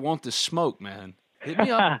ever want to smoke, man, hit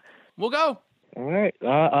me up. We'll go. All right.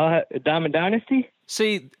 Diamond Dynasty?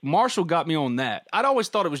 See, Marshall got me on that. I'd always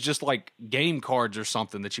thought it was just like game cards or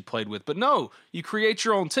something that you played with. But no, you create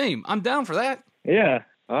your own team. I'm down for that. Yeah.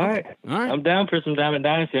 All right. I'm down for some Diamond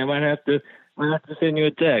Dynasty. I might have to send you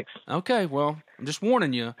a text. Okay, well, I'm just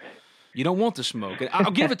warning you. You don't want the smoke. I'll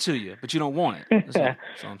give it to you, but you don't want it.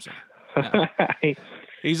 That's all I'm saying. Yeah.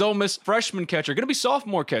 He's Ole Miss freshman catcher. Going to be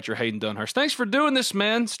sophomore catcher, Hayden Dunhurst. Thanks for doing this,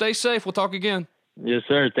 man. Stay safe. We'll talk again. Yes,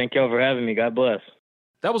 sir. Thank y'all for having me. God bless.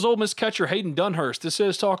 That was Ole Miss catcher Hayden Dunhurst. This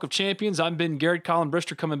is Talk of Champions. I'm Ben Garrett. Colin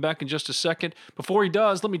Brister coming back in just a second. Before he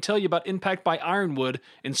does, let me tell you about Impact by Ironwood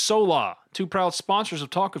and Sola, two proud sponsors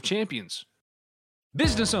of Talk of Champions.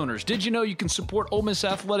 Business owners, did you know you can support Ole Miss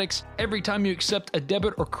athletics every time you accept a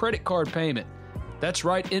debit or credit card payment? That's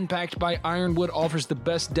right, Impact by Ironwood offers the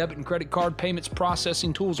best debit and credit card payments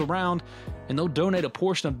processing tools around, and they'll donate a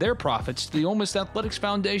portion of their profits to the Ole Miss Athletics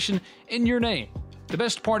Foundation in your name. The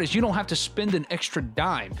best part is you don't have to spend an extra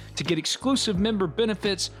dime to get exclusive member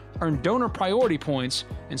benefits, earn donor priority points,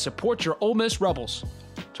 and support your Ole Miss Rebels.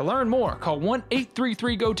 To learn more, call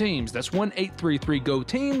 1-833-GO-TEAMS. That's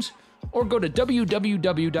 1-833-GO-TEAMS, or go to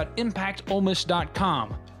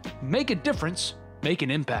www.impactolemiss.com. Make a difference, make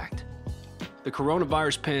an impact. The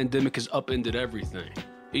coronavirus pandemic has upended everything.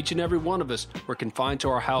 Each and every one of us were confined to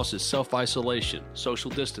our houses, self-isolation, social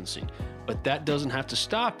distancing, but that doesn't have to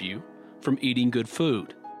stop you from eating good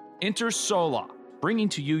food. Enter Sola, bringing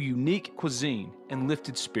to you unique cuisine and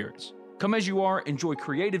lifted spirits. Come as you are, enjoy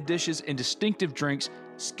creative dishes and distinctive drinks,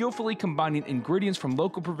 skillfully combining ingredients from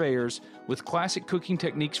local purveyors with classic cooking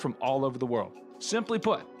techniques from all over the world. Simply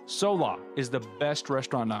put, Sola is the best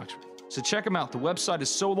restaurant in Oxford. So check them out. The website is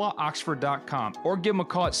solaoxford.com or give them a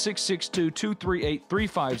call at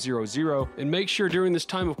 662-238-3500. And make sure during this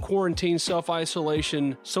time of quarantine,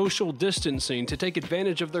 self-isolation, social distancing to take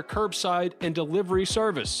advantage of their curbside and delivery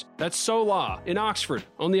service. That's Sola in Oxford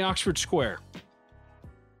on the Oxford Square.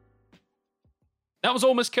 That was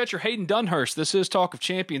Ole Miss catcher Hayden Dunhurst. This is Talk of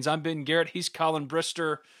Champions. I'm Ben Garrett. He's Colin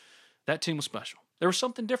Brister. That team was special. There was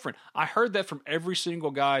something different. I heard that from every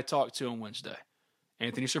single guy I talked to on Wednesday.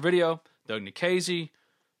 Anthony Servideo, Doug Nikhazy,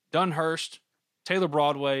 Dunhurst, Taylor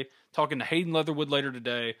Broadway, talking to Hayden Leatherwood later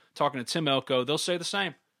today, talking to Tim Elko. They'll say the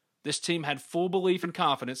same. This team had full belief and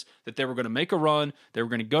confidence that they were going to make a run. They were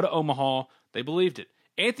going to go to Omaha. They believed it.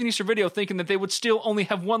 Anthony Servideo thinking that they would still only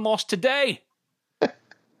have one loss today.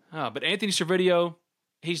 But Anthony Servideo,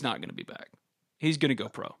 he's not going to be back. He's going to go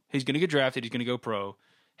pro. He's going to get drafted. He's going to go pro.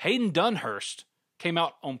 Hayden Dunhurst came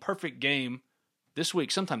out on perfect game this week,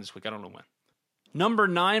 sometime this week. I don't know when. Number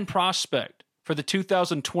 9 prospect for the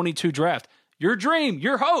 2022 draft. Your dream,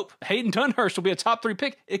 your hope. Hayden Dunhurst will be a top 3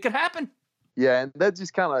 pick. It could happen. Yeah, and that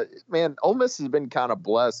just kind of, man, Ole Miss has been kind of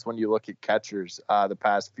blessed when you look at catchers the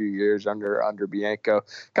past few years under Bianco.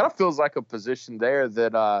 Kind of feels like a position there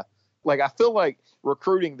that, I feel like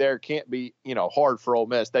recruiting there can't be, hard for Ole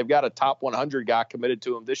Miss. They've got a top 100 guy committed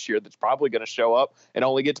to them this year that's probably going to show up and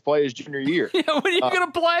only get to play his junior year. Yeah, when are you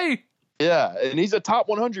going to play? Yeah, and he's a top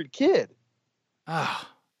 100 kid.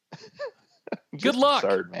 Good luck.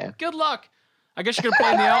 Absurd, man. Good luck. I guess you're going to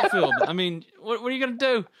play in the outfield. I mean, what are you going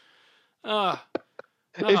to do?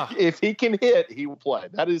 If he can hit, he will play.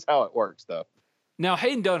 That is how it works, though. Now,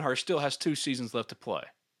 Hayden Dunhurst still has 2 seasons left to play.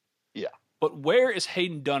 Yeah. But where is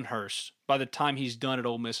Hayden Dunhurst by the time he's done at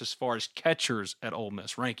Ole Miss as far as catchers at Ole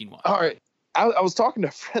Miss, ranking-wise? All right. I was talking to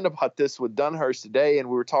a friend about this with Dunhurst today, and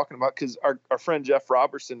we were talking about because our friend Jeff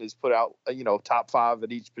Robertson has put out, top 5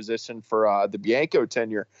 at each position for the Bianco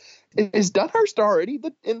tenure. Is Dunhurst already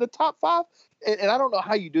in the top 5? And I don't know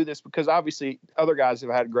how you do this because obviously other guys have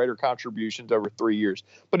had greater contributions over 3 years.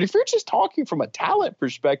 But if you're just talking from a talent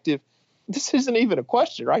perspective, this isn't even a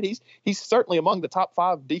question, right? He's certainly among the top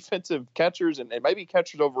 5 defensive catchers and maybe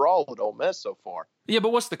catchers overall at Ole Miss so far. Yeah,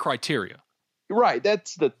 but what's the criteria? Right,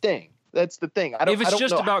 that's the thing. If it's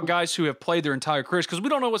just about guys who have played their entire careers, because we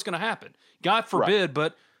don't know what's going to happen. God forbid,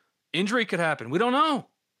 but injury could happen. We don't know.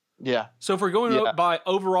 Yeah. So if we're going by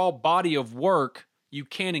overall body of work, you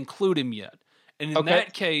can't include him yet. And in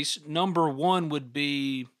that case, number 1 would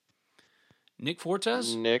be Nick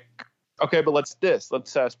Fortes? Okay, but let's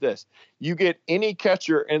ask this. You get any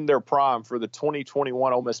catcher in their prime for the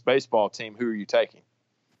 2021 Ole Miss baseball team, who are you taking?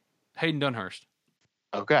 Hayden Dunhurst.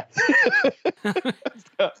 Okay.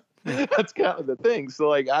 That's kind of the thing.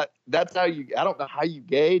 So that's how I don't know how you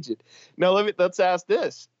gauge it. Now let's ask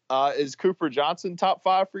this. Is Cooper Johnson top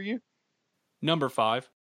 5 for you? Number 5.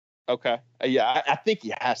 Okay. Yeah, I think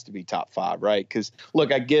he has to be top 5, right? Because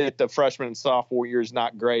look, I get it. The freshman and sophomore year is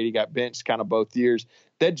not great. He got benched kind of both years.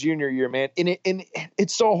 That junior year, man, and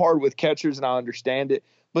it's so hard with catchers, and I understand it.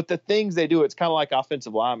 But the things they do, it's kind of like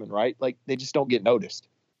offensive linemen, right? Like they just don't get noticed.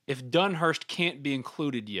 If Dunhurst can't be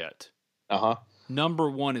included yet,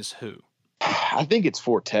 number one is who? I think it's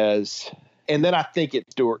Fortes. And then I think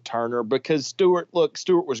it's Stuart Turner because Stuart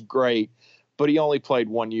was great, but he only played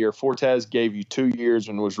 1 year. Fortes gave you 2 years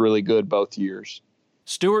and was really good both years.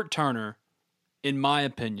 Stuart Turner, in my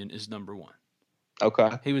opinion, is number one. Okay.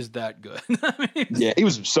 He was that good. He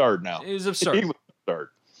was absurd now. He was absurd. He was absurd.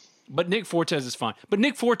 But Nick Fortes is fine. But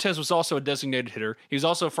Nick Fortes was also a designated hitter. He was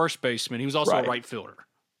also a first baseman. He was also a right fielder.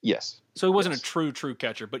 Yes. So he wasn't a true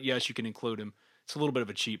catcher. But, yes, you can include him. It's a little bit of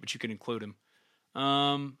a cheat, but you can include him.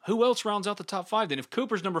 Who else rounds out the top five then? If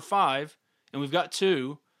Cooper's number 5 and we've got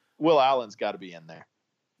 2. Will Allen's got to be in there.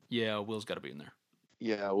 Yeah, Will's got to be in there.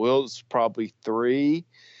 Yeah, Will's probably 3.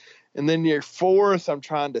 And then your 4th, I'm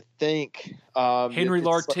trying to think. Henry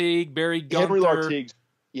Lartigue, Barry Gunther. Henry Lartigue.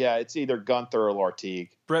 Yeah, it's either Gunther or Lartigue.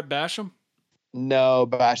 Brett Basham? No,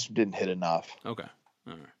 Basham didn't hit enough. Okay.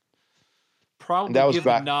 All right. Probably give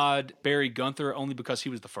the nod Barry Gunther only because he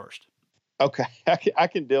was the first. Okay, I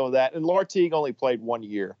can deal with that. And Lartigue only played 1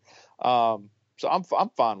 year. So I'm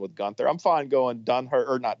fine with Gunther. I'm fine going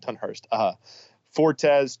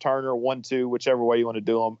Fortes, Turner, 1, 2, whichever way you want to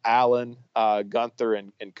do them. Allen, Gunther,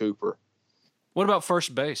 and Cooper. What about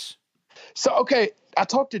first base? So, okay, I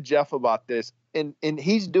talked to Jeff about this, and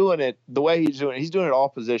he's doing it the way he's doing it. He's doing it all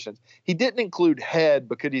positions. He didn't include Head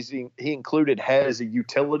because he included Head as a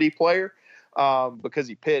utility player because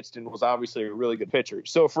he pitched and was obviously a really good pitcher.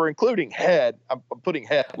 So if we're including Head, I'm putting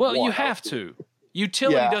Head. Well, you have to.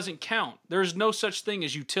 Utility doesn't count. There's no such thing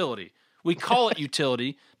as utility. We call it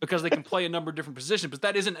utility because they can play a number of different positions, but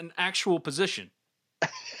that isn't an actual position.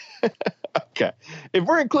 Okay. If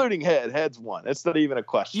we're including Head's 1. It's not even a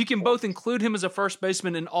question. You can both include him as a first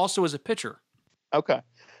baseman and also as a pitcher. Okay.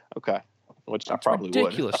 Which I probably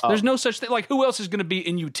ridiculous. would. There's no such thing. Like, who else is going to be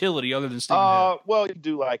in utility other than Stephen Head? Well, you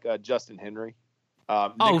do like Justin Henry.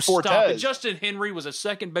 Nick Fortes. Stop it. Justin Henry was a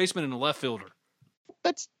second baseman and a left fielder.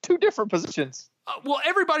 That's 2 different positions. Well,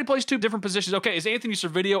 everybody plays 2 different positions. Okay, is Anthony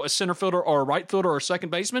Servideo a center fielder or a right fielder or a second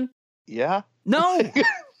baseman? Yeah. No.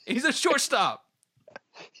 He's a shortstop.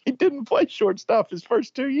 He didn't play shortstop his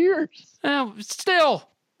first 2 years. Still.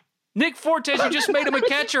 Nick Fortes, you just made him a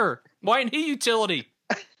catcher. Why isn't he utility?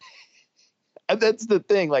 And that's the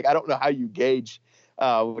thing. Like, I don't know how you gauge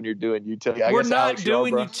when you're doing utility. We're not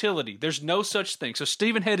doing utility. There's no such thing. So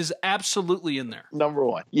Stephen Head is absolutely in there. Number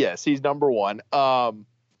 1. Yes, he's number 1.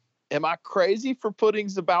 Am I crazy for putting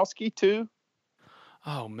Zabowski 2?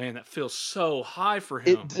 Oh, man, that feels so high for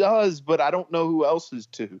him. It does, but I don't know who else is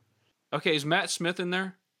 2. Okay, is Matt Smith in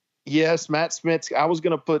there? Yes, Matt Smith. I was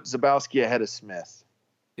going to put Zabowski ahead of Smith.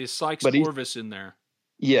 Is Sykes Orvis in there?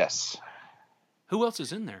 Yes. Who else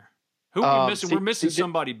is in there? Who are we missing? We're missing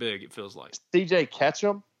somebody big, it feels like. CJ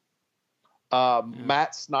Ketchum,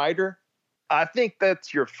 Matt Snyder. I think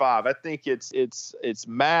that's your 5. I think it's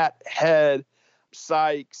Matt, Head,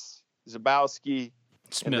 Sykes, Zabowski,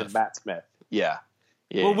 Smith. And then Matt Smith. Yeah.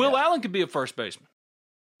 Well, Will Allen could be a first baseman.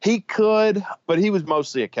 He could, but he was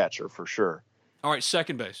mostly a catcher for sure. All right,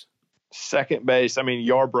 second base. Second base, I mean,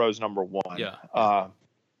 Yarbrough's number 1. Yeah.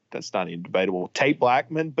 That's not even debatable. Tate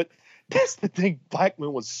Blackman, but that's the thing.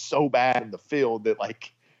 Blackman was so bad in the field that,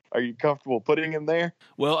 like, are you comfortable putting him there?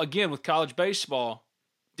 Well, again, with college baseball,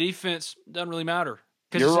 defense doesn't really matter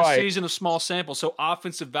because it's right. A season of small sample, so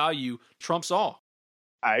offensive value trumps all.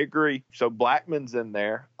 I agree. So Blackman's in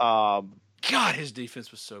there. God, his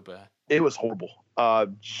defense was so bad. It was horrible.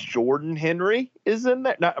 Jordan Henry is in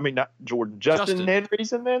there. Not Jordan. Justin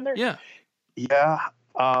Henry's in there. Yeah. Yeah.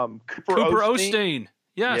 Cooper Osteen.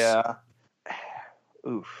 Yes. Yeah.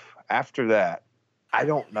 Oof. After that, I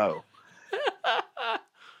don't know.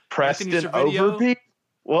 Preston Overby.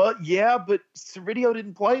 Well, yeah, but Servideo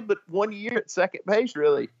didn't play but 1 year at second base,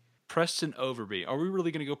 really. Preston Overby. Are we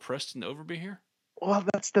really going to go Preston Overby here? Well,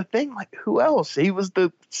 that's the thing. Like, who else? He was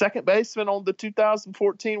the second baseman on the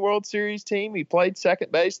 2014 World Series team. He played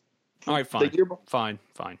second base. All right, fine. Fine.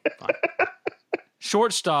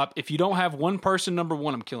 Shortstop, if you don't have one person number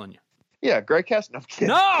 1, I'm killing you. Yeah, Gray Caston. I'm kidding.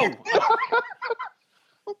 No!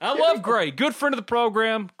 I love Gray. Good friend of the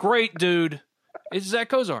program. Great dude. It's Zach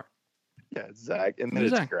Kozar. Yeah, it's Zach. And then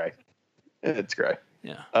it's Gray. It's Gray.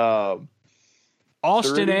 Yeah.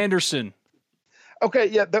 Austin Anderson. Okay,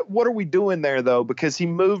 yeah. What are we doing there, though? Because he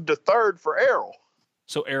moved to 3rd for Errol.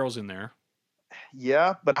 So Errol's in there.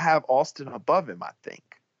 Yeah, but I have Austin above him, I think.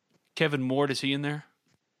 Kevin Moore, is he in there?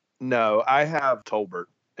 No, I have Tolbert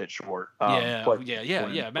at short.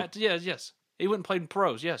 Yeah. Matt, yes. He went and played in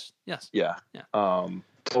pros. Yes. Yeah.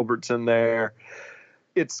 Tolbert's in there.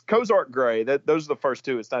 It's Kozart Gray. Those are the first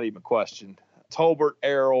 2. It's not even a question. Tolbert,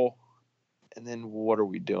 Errol, And then what are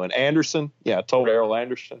we doing? Anderson? Yeah, I told Errol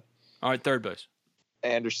Anderson. All right, third base.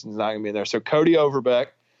 Anderson's not going to be in there. So Cody Overbeck.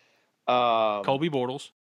 Colby Bortles.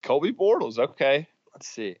 Colby Bortles. Okay. Let's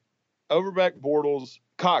see. Overbeck, Bortles,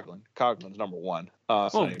 Coughlin. Coughlin's number one. Yeah. I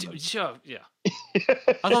thought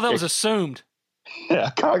that was assumed. Yeah,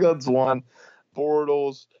 Coughlin's one.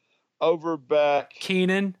 Bortles, Overbeck.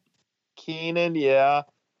 Keenan, yeah.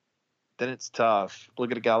 Then it's tough.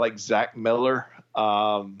 Look at a guy like Zach Miller.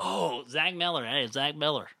 Zach Miller. Hey, Zach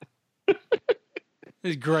Miller.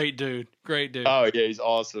 He's a great dude. Great dude. Oh, yeah, he's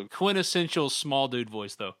awesome. Quintessential small dude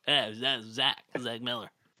voice, though. Hey, that's Zach Miller.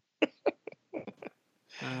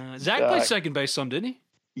 Zach played second base some, didn't he?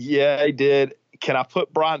 Yeah, he did. Can I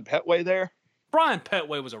put Brian Petway there? Brian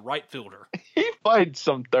Petway was a right fielder. He played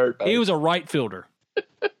some third base. He was a right fielder.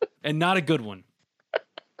 And not a good one.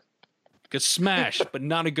 Could smash, but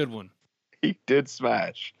not a good one. He did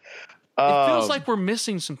smash. It feels like we're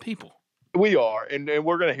missing some people. We are, and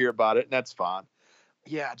we're going to hear about it, and that's fine.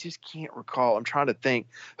 Yeah, I just can't recall. I'm trying to think.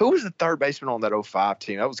 Who was the third baseman on that 05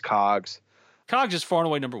 team? That was Cogs. Cogs is far and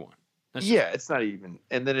away number one. It's not even.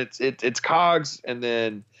 And then it's Cogs, and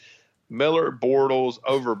then Miller, Bortles,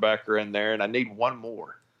 Overbecker in there, and I need one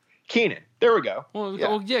more. Keenan. There we go.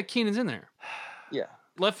 Well, Keenan's in there. Yeah.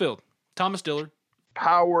 Left field, Thomas Dillard.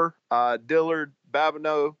 Power, Dillard,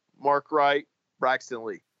 Babineau, Mark Wright, Braxton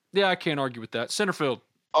Lee. Yeah, I can't argue with that. Center field.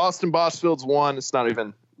 Austin Bosfield's one. It's not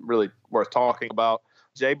even really worth talking about.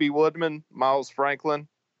 J.B. Woodman, Miles Franklin.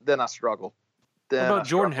 Then I struggle. What about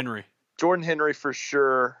Jordan Henry? Jordan Henry for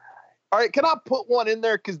sure. All right, can I put one in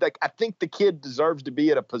there? Because I think the kid deserves to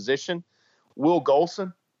be at a position. Will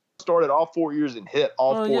Golson started all 4 years and hit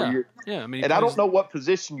all 4 years. Yeah, I mean, and I don't know what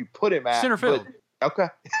position you put him at. Center field. Okay.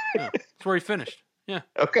 Yeah, that's where he finished. Yeah.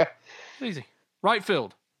 Okay. Easy. Right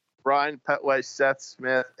field. Brian Petway, Seth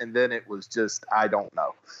Smith, and then it was just, I don't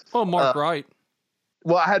know. Oh, Mark Wright.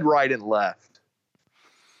 Well, I had right and left.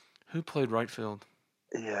 Who played right field?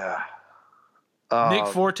 Yeah. Nick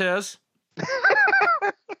Fortes.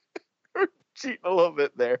 Cheating a little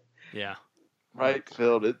bit there. Yeah. Right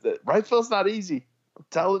field. Right field's not easy. I'm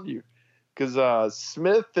telling you. Because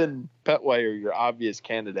Smith and Petway are your obvious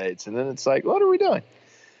candidates. And then it's like, what are we doing?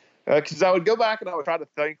 Because I would go back and I would try to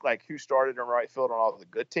think like who started in right field on all the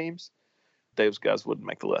good teams. Those guys wouldn't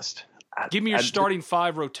make the list. Give me your starting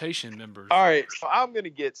five rotation members. All right, so I'm going to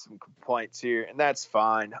get some complaints here, and that's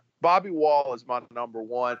fine. Bobby Wall is my number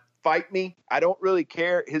one. Fight me. I don't really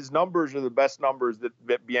care. His numbers are the best numbers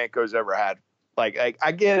that Bianco's ever had. Like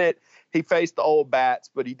I get it. He faced the old bats,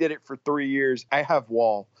 but he did it for 3 years. I have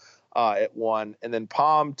Wall at 1, and then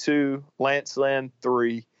Palm 2, Lance Lynn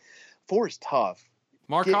 3. 4 is tough.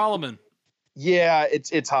 Mark Holloman. Yeah,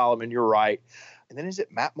 it's Holloman. You're right. And then is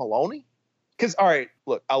it Matt Maloney? Because, all right,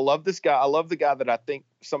 look, I love this guy. I love the guy that I think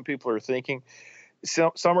some people are thinking.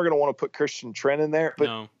 Some are going to want to put Christian Trent in there.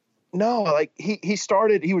 But no, like he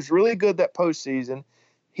started. He was really good that postseason.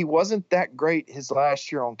 He wasn't that great his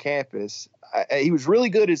last year on campus. He was really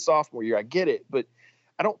good his sophomore year. I get it. But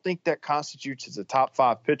I don't think that constitutes as a top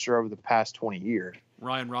 5 pitcher over the past 20 years.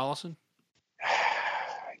 Ryan Rollison?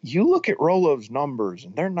 You look at Rolo's numbers,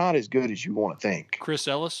 and they're not as good as you want to think. Chris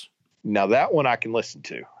Ellis? Now, that one I can listen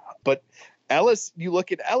to. But Ellis, you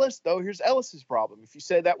look at Ellis, though, here's Ellis's problem. If you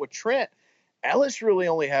say that with Trent, Ellis really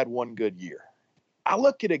only had one good year. I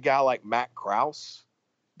look at a guy like Matt Krause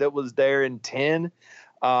that was there in 10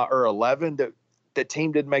 or 11. That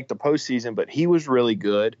team didn't make the postseason, but he was really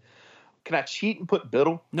good. Can I cheat and put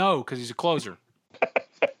Biddle? No, because he's a closer.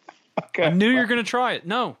 Okay. I knew you were going to try it.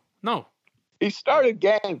 No. He started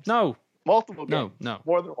games. No. Multiple games. No.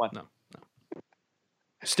 More than one. No.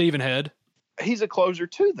 Stephen Head. He's a closer,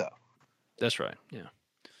 too, though. That's right. Yeah.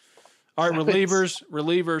 All right,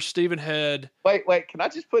 relievers, Stephen Head. Wait, can I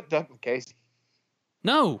just put Duncan Casey?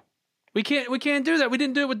 No. We can't do that. We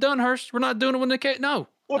didn't do it with Dunhurst. We're not doing it with Nick. No.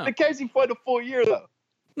 Well, Nick Casey played a full year, though.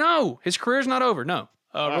 No. His career's not over. No.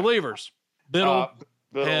 Relievers. Biddle,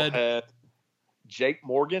 Head. Jake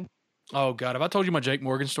Morgan. Oh, God. Have I told you my Jake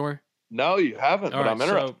Morgan story? No, you haven't, but I'm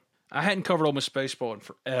interested. So I hadn't covered Ole Miss baseball in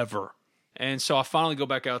forever. And so I finally go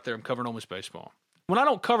back out there. I'm covering Ole Miss baseball. When I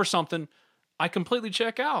don't cover something, I completely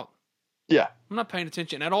check out. Yeah. I'm not paying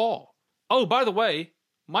attention at all. Oh, by the way,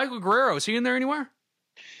 Michael Guerrero, is he in there anywhere?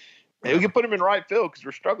 Hey, we can put him in right field because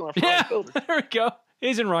we're struggling for right field. There we go.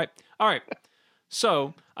 He's in right. All right.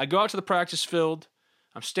 So I go out to the practice field.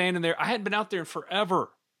 I'm standing there. I hadn't been out there in forever.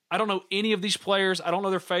 I don't know any of these players. I don't know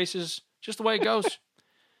their faces. Just the way it goes.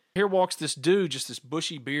 Here walks this dude, just this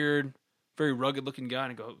bushy beard, very rugged-looking guy,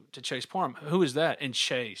 and I go to Chase Parham. Who is that? And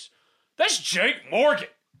Chase. That's Jake Morgan.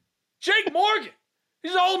 Jake Morgan.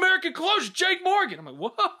 He's an All-American closer, Jake Morgan. I'm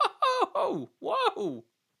like, whoa.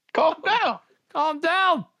 Calm down. Calm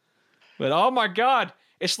down. But, oh, my God.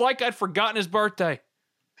 It's like I'd forgotten his birthday.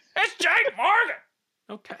 It's Jake Morgan.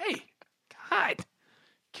 Okay. God.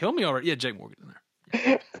 Kill me already. Yeah, Jake Morgan in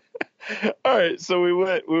there. All right, so we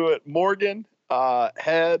went Morgan,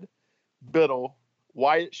 Head, Biddle,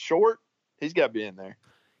 Wyatt Short. He's got to be in there.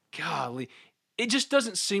 Golly. It just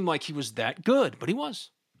doesn't seem like he was that good, but he was.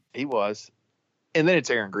 He was. And then it's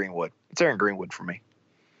Aaron Greenwood. It's Aaron Greenwood for me.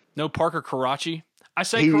 No Parker Karachi. I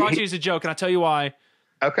say Karachi is a joke, and I'll tell you why.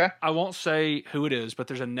 Okay. I won't say who it is, but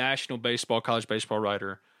there's a national college baseball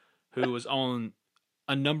writer who was on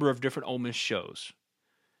a number of different Ole Miss shows,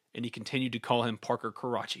 and he continued to call him Parker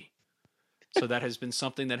Karachi. So that has been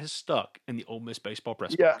something that has stuck in the Ole Miss baseball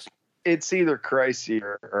press box. It's either Karachi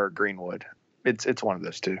or Greenwood. It's one of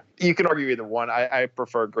those two. You can argue either one. I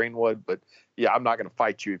prefer Greenwood, but yeah, I'm not going to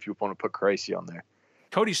fight you if you want to put Karachi on there.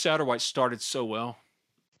 Cody Satterwhite started so well.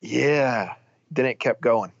 Yeah. Then it kept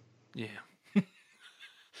going. Yeah.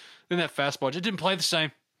 Then that fastball just didn't play the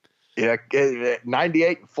same. Yeah,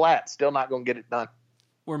 98 flat, still not going to get it done.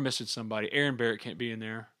 We're missing somebody. Aaron Barrett can't be in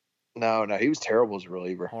there. No, he was terrible as a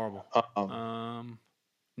reliever. Horrible.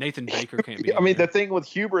 Nathan Baker can't be. I mean, the thing with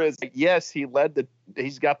Huber is, yes, he's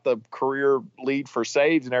got the career lead for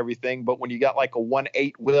saves and everything, but when you got like a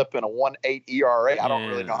 1.8 WHIP and a 1.8 ERA, I don't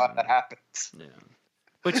really know how that happens. Yeah,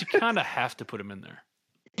 but you kind of have to put him in there.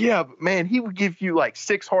 Yeah, but man, he would give you like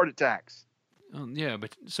 6 heart attacks. Yeah,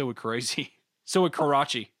 but so would Crazy. So would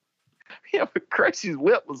Karachi. Yeah, but Crazy's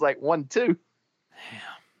WHIP was like 1.2. Yeah.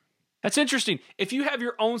 That's interesting. If you have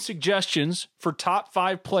your own suggestions for top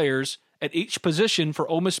 5 players at each position for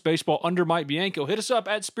Ole Miss baseball under Mike Bianco, hit us up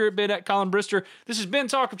at SpiritBen at Colin Brister. This has been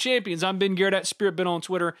Talk of Champions. I'm Ben Garrett at SpiritBen on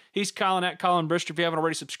Twitter. He's Colin at Colin Brister. If you haven't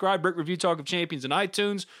already subscribed, rate, review Talk of Champions in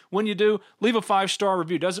iTunes. When you do, leave a 5-star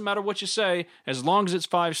review. Doesn't matter what you say, as long as it's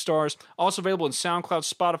 5 stars. Also available in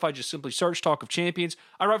SoundCloud, Spotify. Just simply search Talk of Champions.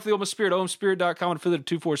 I write for the Ole Miss Spirit, OleMissSpirit.com, and affiliate of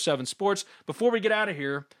 247 Sports. Before we get out of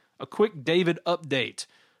here, a quick David update.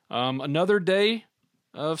 Another day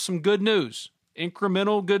of some good news.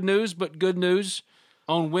 Incremental good news, but good news.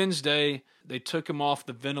 On Wednesday, they took him off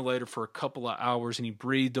the ventilator for a couple of hours, and he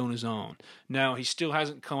breathed on his own. Now, he still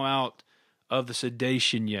hasn't come out of the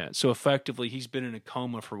sedation yet. So, effectively, he's been in a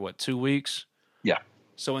coma for, 2 weeks? Yeah.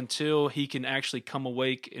 So, until he can actually come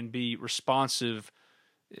awake and be responsive,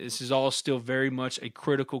 this is all still very much a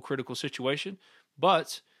critical situation.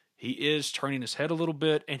 But he is turning his head a little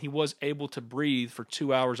bit, and he was able to breathe for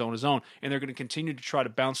 2 hours on his own. And they're going to continue to try to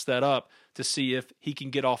bounce that up to see if he can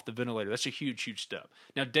get off the ventilator. That's a huge step.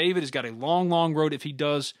 Now, David has got a long road if he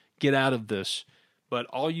does get out of this. But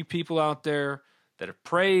all you people out there that have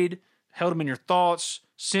prayed, held him in your thoughts,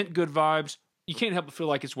 sent good vibes, you can't help but feel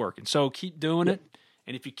like it's working. So keep doing it.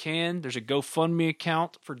 And if you can, there's a GoFundMe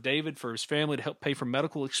account for David, for his family, to help pay for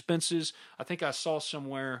medical expenses. I think I saw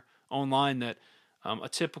somewhere online that a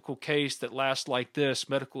typical case that lasts like this,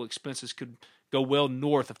 medical expenses could go well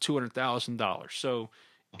north of $200,000. So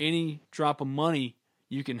any drop of money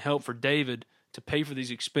you can help for David to pay for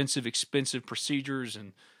these expensive procedures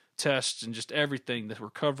and tests and just everything, the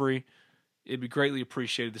recovery, it'd be greatly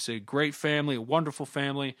appreciated. This is a great family, a wonderful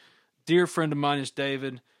family. Dear friend of mine is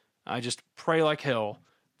David. I just pray like hell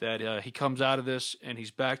that he comes out of this and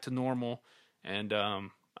he's back to normal. And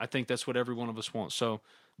I think that's what every one of us wants. So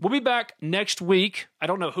we'll be back next week. I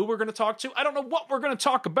don't know who we're going to talk to. I don't know what we're going to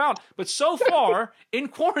talk about. But so far, in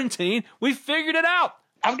quarantine, we figured it out.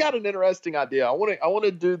 I've got an interesting idea. I want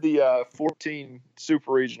to do the 14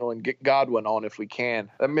 Super Regional and get Godwin on if we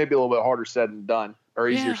can. That may be a little bit harder said than done, or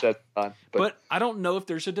easier said than done. But I don't know if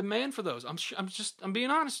there's a demand for those. I'm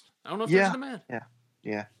being honest. I don't know if there's a demand.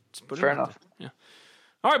 Yeah. Fair enough. Yeah.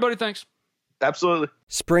 All right, buddy. Thanks. Absolutely.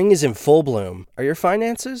 Spring is in full bloom. Are your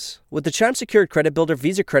finances? With the Chime Secured Credit Builder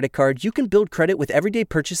Visa Credit Card, you can build credit with everyday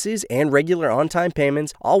purchases and regular on-time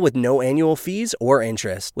payments, all with no annual fees or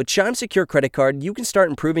interest. With Chime Secured Credit Card, you can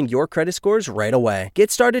start improving your credit scores right away.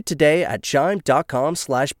 Get started today at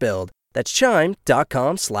chime.com/build. That's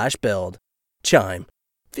chime.com/build. Chime.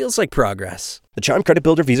 Feels like progress. The Chime Credit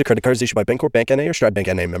Builder Visa Credit Card is issued by Bancorp Bank N.A. or Stride Bank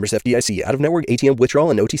N.A. Members FDIC. Out-of-network ATM withdrawal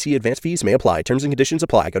and OTC advance fees may apply. Terms and conditions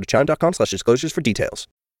apply. Go to chime.com/disclosures for details.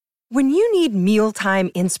 When you need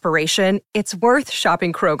mealtime inspiration, it's worth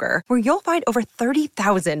shopping Kroger, where you'll find over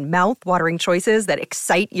 30,000 mouth-watering choices that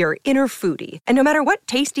excite your inner foodie. And no matter what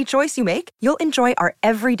tasty choice you make, you'll enjoy our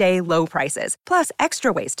everyday low prices, plus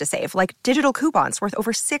extra ways to save, like digital coupons worth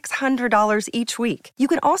over $600 each week. You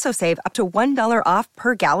can also save up to $1 off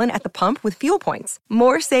per gallon at the pump with fuel points.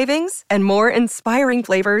 More savings and more inspiring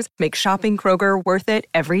flavors make shopping Kroger worth it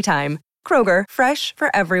every time. Kroger, fresh for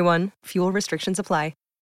everyone. Fuel restrictions apply.